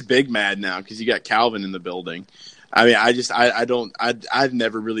 He's big mad now because you got Calvin in the building. I mean, I've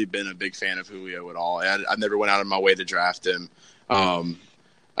never really been a big fan of Julio at all. I never went out of my way to draft him.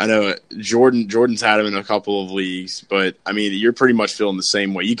 I know Jordan's had him in a couple of leagues, but I mean, you're pretty much feeling the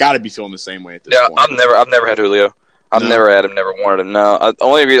same way. You got to be feeling the same way at this point. I've never had Julio. I've never had him, never wanted him. No,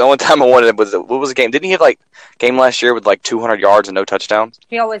 the only time I wanted him was what was the game? Didn't he have game last year with 200 yards and no touchdowns?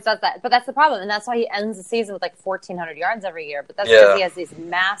 He always does that, but that's the problem, and that's why he ends the season with 1,400 yards every year. But that's because he has these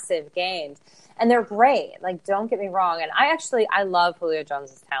massive games, and they're great. Don't get me wrong, and I love Julio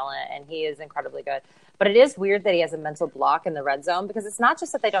Jones' talent, and he is incredibly good. But it is weird that he has a mental block in the red zone because it's not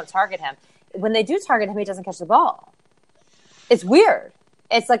just that they don't target him. When they do target him, he doesn't catch the ball. It's weird.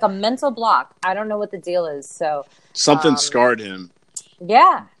 It's like a mental block. I don't know what the deal is. So something scarred him.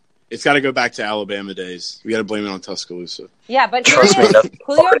 Yeah. It's got to go back to Alabama days. We got to blame it on Tuscaloosa. Yeah, but Trust me,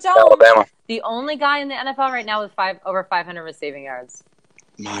 Julio Jones, Alabama. The only guy in the NFL right now with over 500 receiving yards.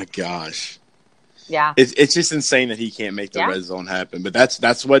 My gosh. Yeah, it's just insane that he can't make the red zone happen. But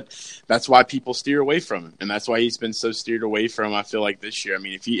that's why people steer away from him, and that's why he's been so steered away from. I feel like this year. I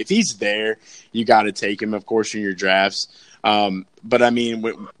mean, if he's there, you got to take him, of course, in your drafts. But I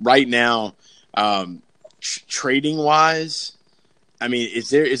mean, right now, Trading wise, I mean, is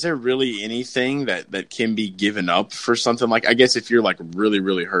there really anything that can be given up for something like? I guess if you're like really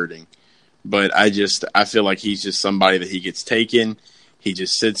really hurting, but I feel like he's just somebody that he gets taken. He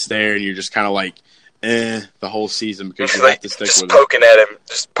just sits there, and you're just kind of like, the whole season because you have to stick with him.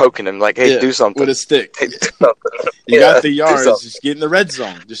 Just poking him, like, hey, do something with a stick. Hey, do something. You got the yards, just get in the red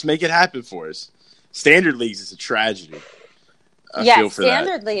zone. Just make it happen for us. Standard leagues is a tragedy. I feel for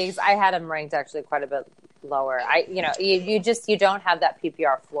standard leagues, I had him ranked actually quite a bit lower. You don't have that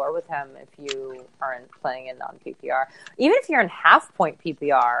PPR floor with him if you aren't playing in non-PPR. Even if you're in half-point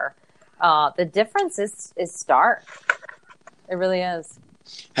PPR, the difference is stark. It really is.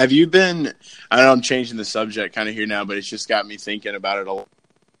 Have you been? I know I'm changing the subject kind of here now, but it's just got me thinking about it a lot.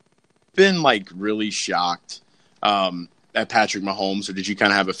 Been like really shocked at Patrick Mahomes, or did you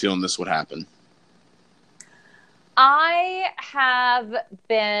kind of have a feeling this would happen? I have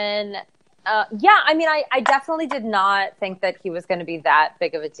been, I definitely did not think that he was going to be that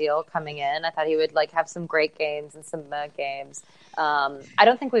big of a deal coming in. I thought he would like have some great games and some mug games. I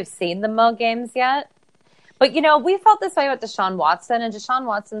don't think we've seen the mug games yet. But, we felt this way about Deshaun Watson, and Deshaun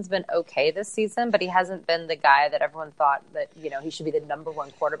Watson's been okay this season, but he hasn't been the guy that everyone thought that, he should be the number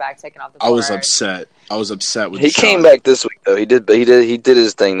one quarterback taken off the board. I was upset with He Deshaun. came back this week, though. He did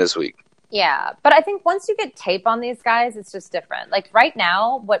his thing this week. Yeah, but I think once you get tape on these guys, it's just different. Like right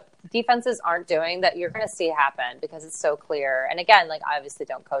now, what defenses aren't doing that you're going to see happen because it's so clear. And again, like I obviously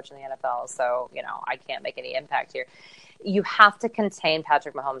don't coach in the NFL, so, I can't make any impact here. You have to contain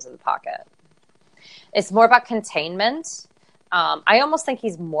Patrick Mahomes in the pocket. It's more about containment. I almost think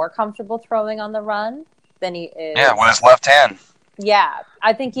he's more comfortable throwing on the run than he is. Yeah, with his left hand. Yeah,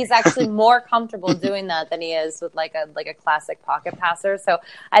 I think he's actually more comfortable doing that than he is with like a classic pocket passer. So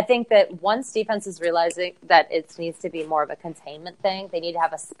I think that once defense is realizing that it needs to be more of a containment thing, they need to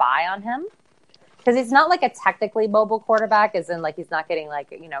have a spy on him. Because he's not like a technically mobile quarterback, as in like he's not getting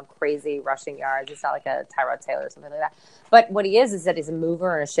like, crazy rushing yards. He's not like a Tyrod Taylor or something like that. But what he is that he's a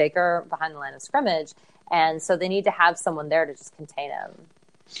mover and a shaker behind the line of scrimmage. And so they need to have someone there to just contain him.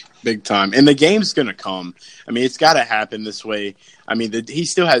 Big time. And the game's going to come. I mean, it's got to happen this way. I mean, he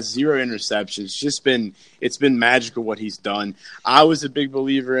still has 0 interceptions. It's been magical what he's done. I was a big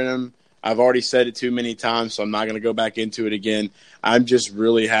believer in him. I've already said it too many times, so I'm not going to go back into it again. I'm just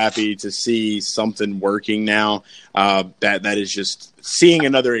really happy to see something working now. That is just seeing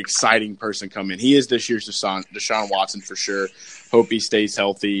another exciting person come in. He is this year's Deshaun Watson for sure. Hope he stays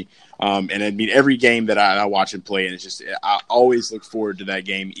healthy. And I mean, every game that I watch him play, and it's just I always look forward to that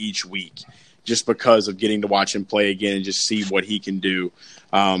game each week, just because of getting to watch him play again and just see what he can do.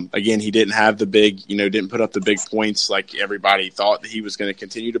 Again, he didn't have didn't put up the big points like everybody thought that he was going to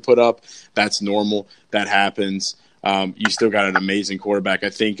continue to put up. That's normal. That happens. You still got an amazing quarterback. I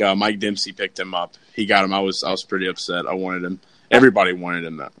think Mike Dempsey picked him up. He got him. I was pretty upset. I wanted him. Everybody wanted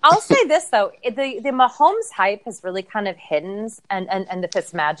him, though. I'll say this, though. The Mahomes hype has really kind of hidden, and the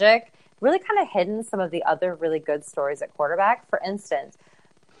Fitzmagic really kind of hidden some of the other really good stories at quarterback. For instance,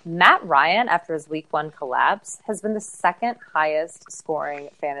 Matt Ryan, after his week 1 collapse, has been the second highest scoring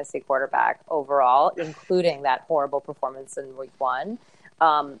fantasy quarterback overall, including that horrible performance in week 1.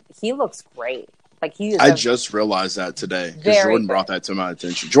 He looks great. Like I just realized that today because Jordan brought that to my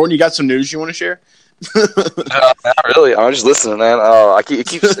attention. Jordan, you got some news you want to share? Not really. I'm just listening, man. It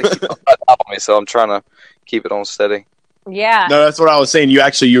keeps on top of me, so I'm trying to keep it on steady. Yeah. No, that's what I was saying. You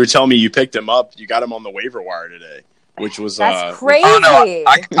were telling me you picked him up. You got him on the waiver wire today, which was that's crazy. Oh, no,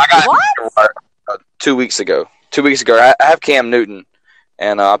 I got what? 2 weeks ago. 2 weeks ago, I have Cam Newton,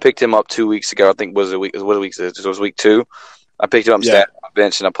 and I picked him up 2 weeks ago. I think it was week 2. I picked him up stat on the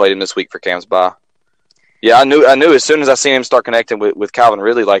bench, and I played him this week for Cam's bye. Yeah, I knew as soon as I seen him start connecting with Calvin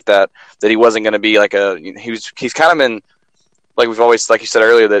Ridley like that he wasn't going to be like he's kind of been like we've always, like you said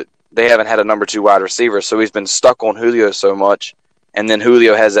earlier, that they haven't had a number 2 wide receiver, so he's been stuck on Julio so much, and then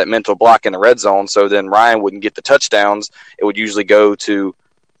Julio has that mental block in the red zone, so then Ryan wouldn't get the touchdowns. It would usually go to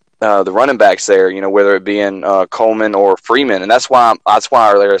the running backs there, whether it be in Coleman or Freeman, and that's why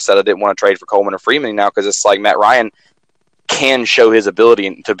earlier I said I didn't want to trade for Coleman or Freeman now, because it's like Matt Ryan can show his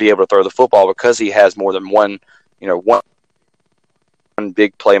ability to be able to throw the football because he has more than one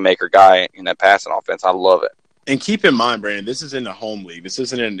big playmaker guy in that passing offense. I love it. And keep in mind, Brandon, this is in the home league. This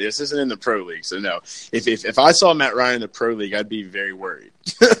isn't in the pro league. So no, if I saw Matt Ryan in the pro league, I'd be very worried.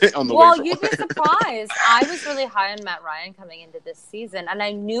 You'd be surprised. I was really high on Matt Ryan coming into this season, and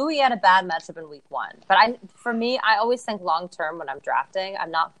I knew he had a bad matchup in week 1. But I always think long term when I'm drafting. I'm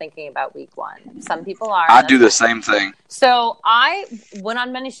not thinking about week 1. Some people are. I do the same thing. So I went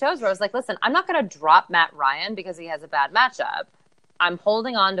on many shows where I was like, listen, I'm not going to drop Matt Ryan because he has a bad matchup. I'm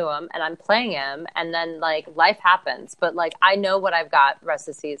holding on to him and I'm playing him, and then like life happens. But like I know what I've got rest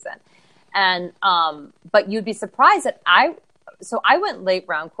of the season, and but you'd be surprised that I went late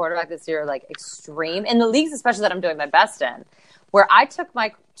round quarterback this year, like extreme in the leagues, especially that I'm doing my best in, where I took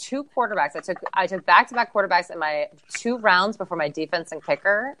my 2 quarterbacks. I took back-to-back quarterbacks in my 2 rounds before my defense and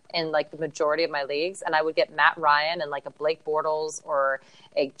kicker in like the majority of my leagues, and I would get Matt Ryan and like a Blake Bortles or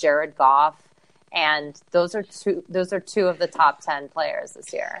a Jared Goff. And those are two of the top 10 players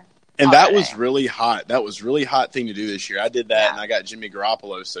this year. And that was really hot. That was really hot thing to do this year. I did that, and I got Jimmy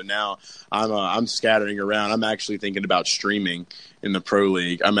Garoppolo. So now I'm scattering around. I'm actually thinking about streaming in the pro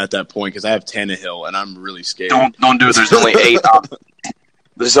league. I'm at that point because I have Tannehill, and I'm really scared. Don't do it. There's only 8.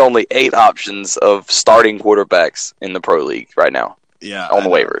 There's only 8 options of starting quarterbacks in the pro league right now. Yeah, on the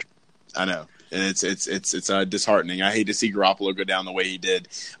waivers. I know. And it's disheartening. I hate to see Garoppolo go down the way he did.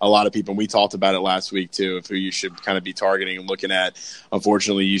 A lot of people, and we talked about it last week too, of who you should kind of be targeting and looking at.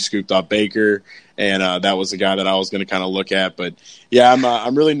 Unfortunately, you scooped up Baker, and that was the guy that I was going to kind of look at. But yeah,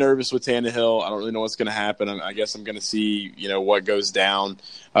 I'm really nervous with Tannehill. I don't really know what's going to happen. I guess I'm going to see what goes down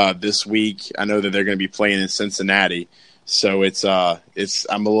this week. I know that they're going to be playing in Cincinnati, so it's I'm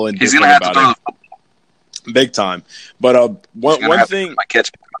a little indifferent about it. Big time. But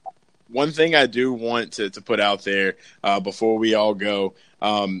one thing I do want to put out there before we all go,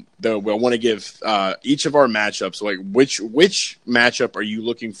 though, I want to give each of our matchups. Like, which matchup are you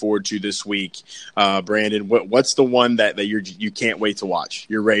looking forward to this week, Brandon? What's the one that you can't wait to watch?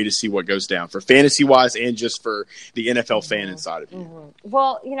 You're ready to see what goes down for fantasy wise and just for the NFL fan inside of you. Mm-hmm.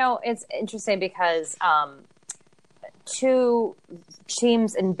 Well, it's interesting because 2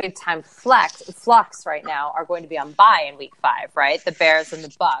 teams in big time flux right now are going to be on bye in week 5, right? The Bears and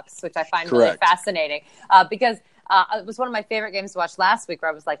the Bucks, which I find really fascinating because it was one of my favorite games to watch last week,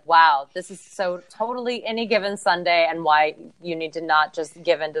 where I was like, wow, this is so totally any given Sunday, and why you need to not just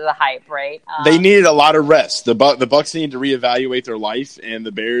give into the hype, right? They needed a lot of rest. The Bucks need to reevaluate their life, and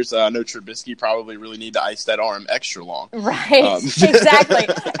the Bears, I know Trubisky probably really need to ice that arm extra long. Right, exactly.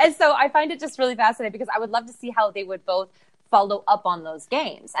 And so I find it just really fascinating because I would love to see how they would both follow up on those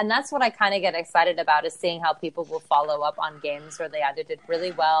games. And that's what I kind of get excited about, is seeing how people will follow up on games where they either did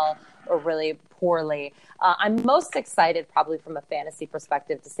really well or really poorly. I'm most excited probably from a fantasy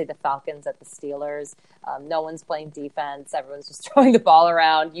perspective to see the Falcons at the Steelers. No one's playing defense. Everyone's just throwing the ball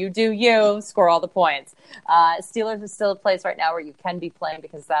around. You do you, score all the points. Steelers is still a place right now where you can be playing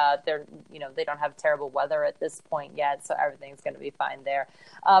because they don't have terrible weather at this point yet, so everything's going to be fine there.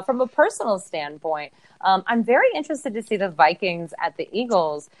 From a personal standpoint, I'm very interested to see the Vikings at the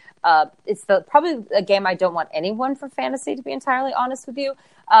Eagles. It's probably a game I don't want anyone for fantasy, to be entirely honest with you.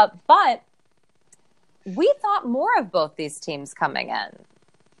 But we thought more of both these teams coming in.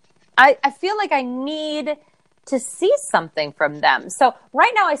 I feel like I need to see something from them. So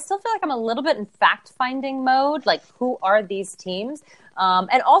right now I still feel like I'm a little bit in fact-finding mode, like who are these teams?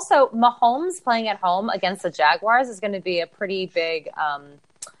 And also Mahomes playing at home against the Jaguars is going to be a pretty big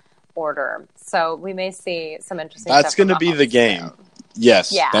order. So we may see some interesting stuff. That's going to be the game. Too.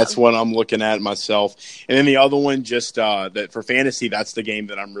 Yes, that's what I'm looking at myself. And then the other one, just that for fantasy, that's the game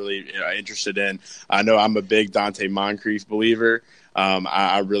that I'm really interested in. I know I'm a big Dante Moncrief believer.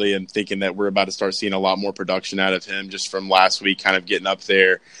 I really am thinking that we're about to start seeing a lot more production out of him just from last week, kind of getting up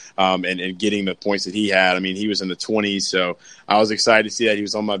there and getting the points that he had. I mean, he was in the 20s, so I was excited to see that. He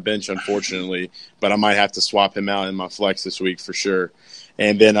was on my bench, unfortunately, but I might have to swap him out in my flex this week for sure.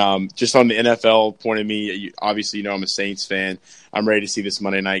 And then just on the NFL point of me, obviously, I'm a Saints fan. I'm ready to see this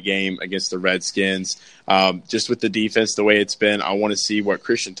Monday night game against the Redskins. Just with the defense, the way it's been, I want to see what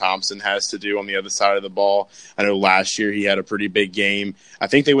Christian Thompson has to do on the other side of the ball. I know last year he had a pretty big game. I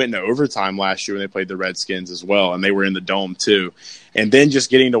think they went into overtime last year when they played the Redskins as well, and they were in the Dome too. And then just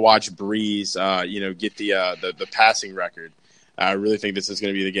getting to watch Breeze, get the passing record. I really think this is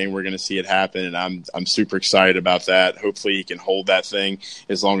going to be the game we're going to see it happen, and I'm super excited about that. Hopefully he can hold that thing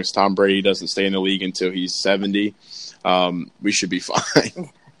as long as Tom Brady doesn't stay in the league until he's 70. We should be fine.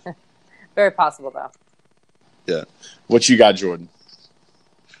 Very possible, though. Yeah. What you got, Jordan?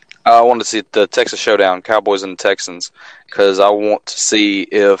 I want to see the Texas Showdown, Cowboys and Texans, because I want to see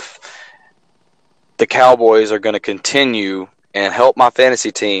if the Cowboys are going to continue and help my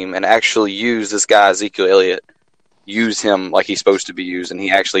fantasy team and actually use this guy, Ezekiel Elliott, use him like he's supposed to be used, and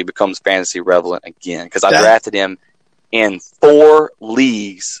he actually becomes fantasy relevant again. Because I drafted him in 4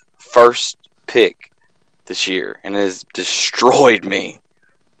 leagues, first pick this year, and it has destroyed me.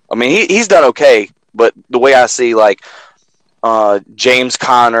 I mean, he's done okay, but the way I see, like, James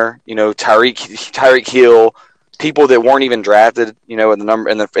Conner, Tyreek Hill, people that weren't even drafted, in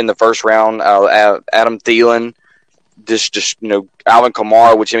the first round, Adam Thielen, just Alvin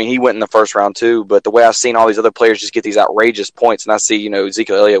Kamara, which, I mean, he went in the first round too, but the way I've seen all these other players just get these outrageous points, and I see,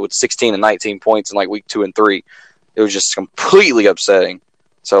 Ezekiel Elliott with 16 and 19 points in like week 2 and 3, it was just completely upsetting.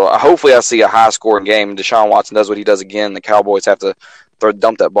 So hopefully I see a high-scoring game. Deshaun Watson does what he does again. The Cowboys have to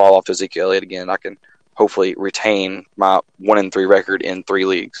dump that ball off to Ezekiel Elliott again. I can hopefully retain my 1-3 record in 3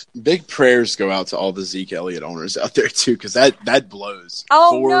 leagues. Big prayers go out to all the Zeke Elliott owners out there too, because that blows.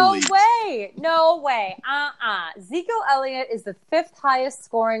 Oh, 4 no leagues. way. No way. Ezekiel Elliott is the 5th highest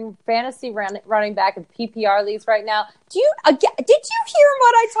scoring fantasy running back in PPR leagues right now. Did you hear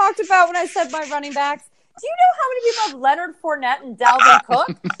what I talked about when I said my running backs? Do you know how many people have Leonard Fournette and Dalvin Cook?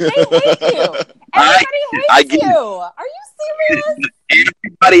 They hate you. Everybody hates you. Are you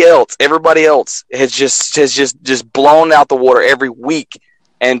serious? Everybody else has just blown out the water every week,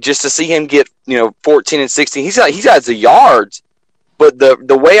 and just to see him get 14 and 16, he's got the yards. But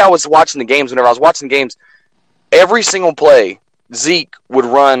the way I was watching the games, whenever I was watching the games, every single play Zeke would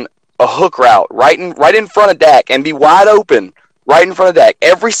run a hook route right in front of Dak and be wide open right in front of Dak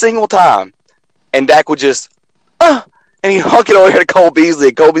every single time. And Dak would just, and he hunk it over here to Cole Beasley.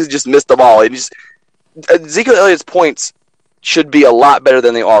 And Cole Beasley just missed the ball. Ezekiel Elliott's points should be a lot better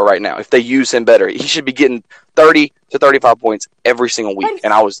than they are right now if they use him better. He should be getting 30 to 35 points every single week. He's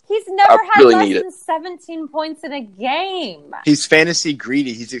never had really less than 17 points in a game. He's fantasy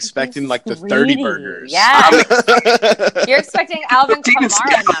greedy. He's expecting the 30 burgers. Yeah. You're expecting Alvin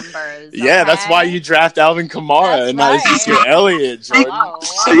Kamara numbers. Okay? Yeah, that's why you draft Alvin Kamara and not Ezekiel Elliott, Jordan.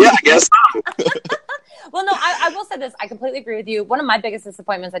 Yeah, I guess so. Well, no, I will say this. I completely agree with you. One of my biggest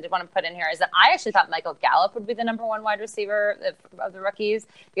disappointments I did want to put in here is that I actually thought Michael Gallup would be the number 1 wide receiver of the rookies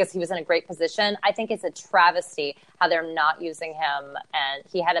because he was in a great position. I think it's a travesty how they're not using him, and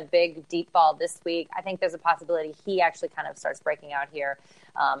he had a big deep ball this week. I think there's a possibility he actually kind of starts breaking out here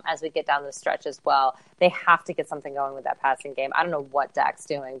as we get down the stretch as well. They have to get something going with that passing game. I don't know what Dak's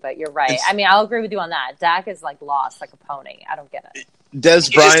doing, but you're right. I mean, I'll agree with you on that. Dak is lost like a pony. I don't get it. Des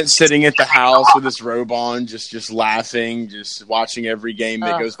Bryant sitting at the house with his robe on, just laughing, just watching every game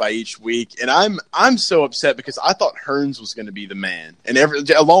that goes by each week. And I'm so upset because I thought Hearns was going to be the man, and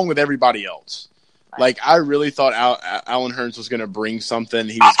along with everybody else. I really thought Alan Hearns was going to bring something.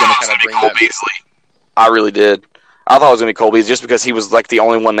 He was going to kind of bring that. Beasley. I really did. I thought it was going to be Cole Beasley just because he was the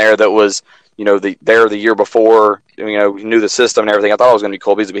only one there that was there the year before. He knew the system and everything. I thought it was going to be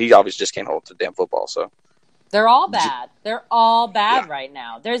Cole Beasley, but he obviously just can't hold to damn football. So. They're all bad. They're all bad right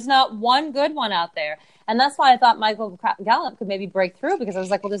now. There's not one good one out there. And that's why I thought Michael Gallup could maybe break through because I was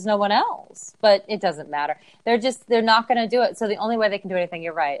like, well, there's no one else. But it doesn't matter. They're not going to do it. So the only way they can do anything,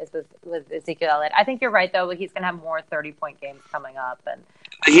 you're right, is with Ezekiel Elliott. I think you're right, though. He's going to have more 30-point games coming up. And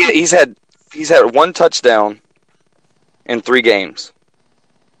he's had 1 touchdown in 3 games.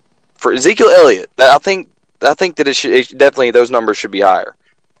 For Ezekiel Elliott, I think that it should definitely those numbers should be higher.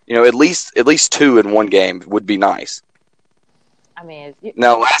 At least 2 in 1 game would be nice. I mean,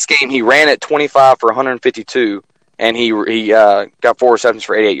 now last game he ran at 25 for 152, and he got 4 receptions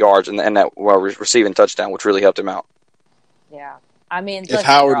for 88 yards and that receiving touchdown, which really helped him out. Yeah, I mean, if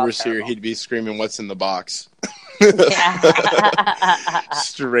Howard was here, he'd be screaming, "What's in the box?"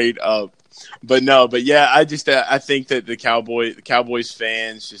 Straight up. But yeah, I think that the Cowboys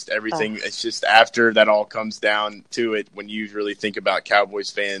fans, just everything. It's just after that all comes down to it, when you really think about Cowboys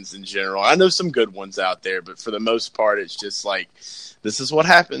fans in general. I know some good ones out there, but for the most part, it's just this is what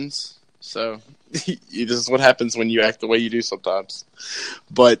happens. So this is what happens when you act the way you do sometimes.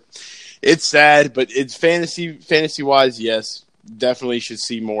 But it's sad. But it's fantasy wise, yes. Definitely should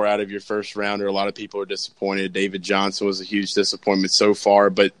see more out of your first rounder. A lot of people are disappointed. David Johnson was a huge disappointment so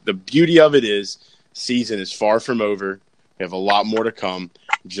far, but the beauty of it is season is far from over. We have a lot more to come,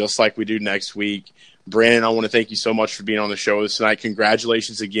 just like we do next week. Brandon, I want to thank you so much for being on the show tonight.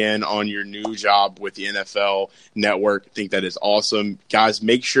 Congratulations again on your new job with the NFL Network. I think that is awesome. Guys,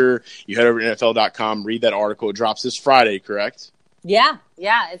 make sure you head over to NFL.com, read that article. It drops this Friday, correct? Yeah,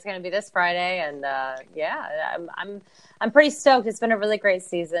 it's going to be this Friday, and I'm pretty stoked. It's been a really great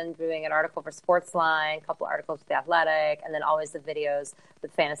season, doing an article for Sportsline, a couple articles with The Athletic, and then always the videos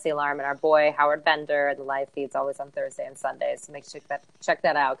with Fantasy Alarm and our boy Howard Bender. The live feed's always on Thursday and Sundays, so make sure check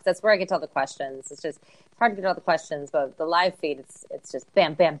that out, because that's where I get to all the questions. It's hard to get all the questions, but the live feed, it's just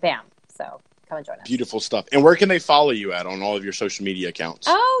bam, bam, bam. So come and join us. Beautiful stuff. And where can they follow you at on all of your social media accounts?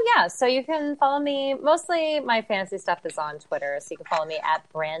 Oh, yeah. So you can follow me. Mostly my fantasy stuff is on Twitter. So you can follow me at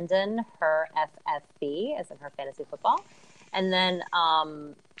Brandon, her FFB, as in her fantasy football. And then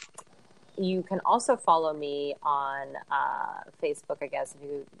you can also follow me on Facebook, I guess, if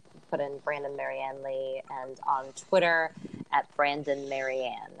you put in Brandon Marianne Lee, and on Twitter at Brandon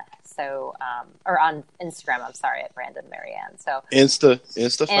Marianne. So, or on Instagram, I'm sorry, at Brandon Marianne. So Insta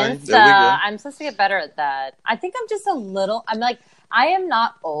fine. There we go. I'm supposed to get better at that. I think I'm just I am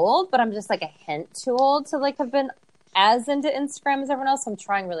not old, but I'm just like a hint too old to like have been as into Instagram as everyone else. So I'm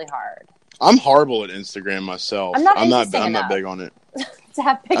trying really hard. I'm horrible at Instagram myself. I'm not big on it. To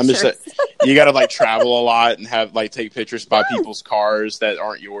have pictures. I'm just you got to like travel a lot and have like take pictures by people's cars that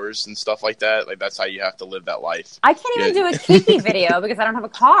aren't yours and stuff like that. Like that's how you have to live that life. I can't even do a Kiki video because I don't have a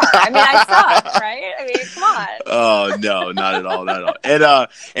car. I mean, I suck, right? I mean, come on. Oh no, not at all, not at all.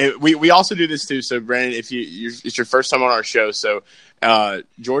 And we also do this too. So Brandon, if it's your first time on our show, so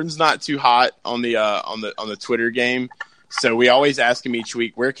Jordan's not too hot on the Twitter game. So we always ask him each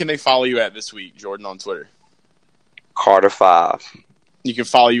week, where can they follow you at this week, Jordan, on Twitter? Carter 5. You can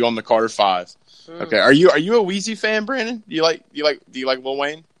follow you on the Carter 5. Okay. Are you a Weezy fan, Brandon? Do you like Lil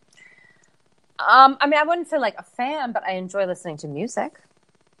Wayne? I mean, I wouldn't say like a fan, but I enjoy listening to music.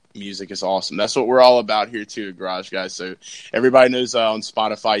 Music is awesome. That's what we're all about here too, Garage Guys. So everybody knows on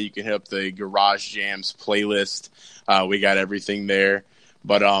Spotify you can hit up the Garage Jams playlist. We got everything there.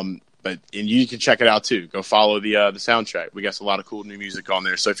 But you can check it out too. Go follow the soundtrack. We got a lot of cool new music on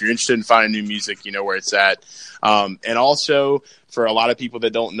there. So if you're interested in finding new music, you know where it's at. And also, for a lot of people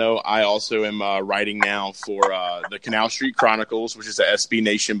that don't know, I also am writing now for the Canal Street Chronicles, which is a SB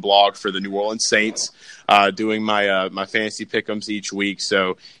Nation blog for the New Orleans Saints, doing my fantasy pick'ems each week.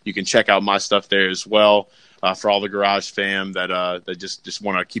 So you can check out my stuff there as well. For all the Garage fam that just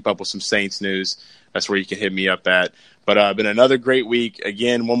want to keep up with some Saints news, that's where you can hit me up at. But been another great week.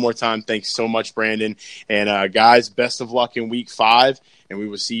 Again, one more time, thanks so much, Brandon. And guys, best of luck in week 5. And we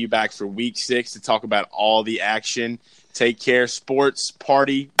will see you back for week 6 to talk about all the action. Take care, sports,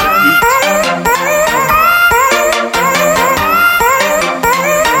 party, repeat.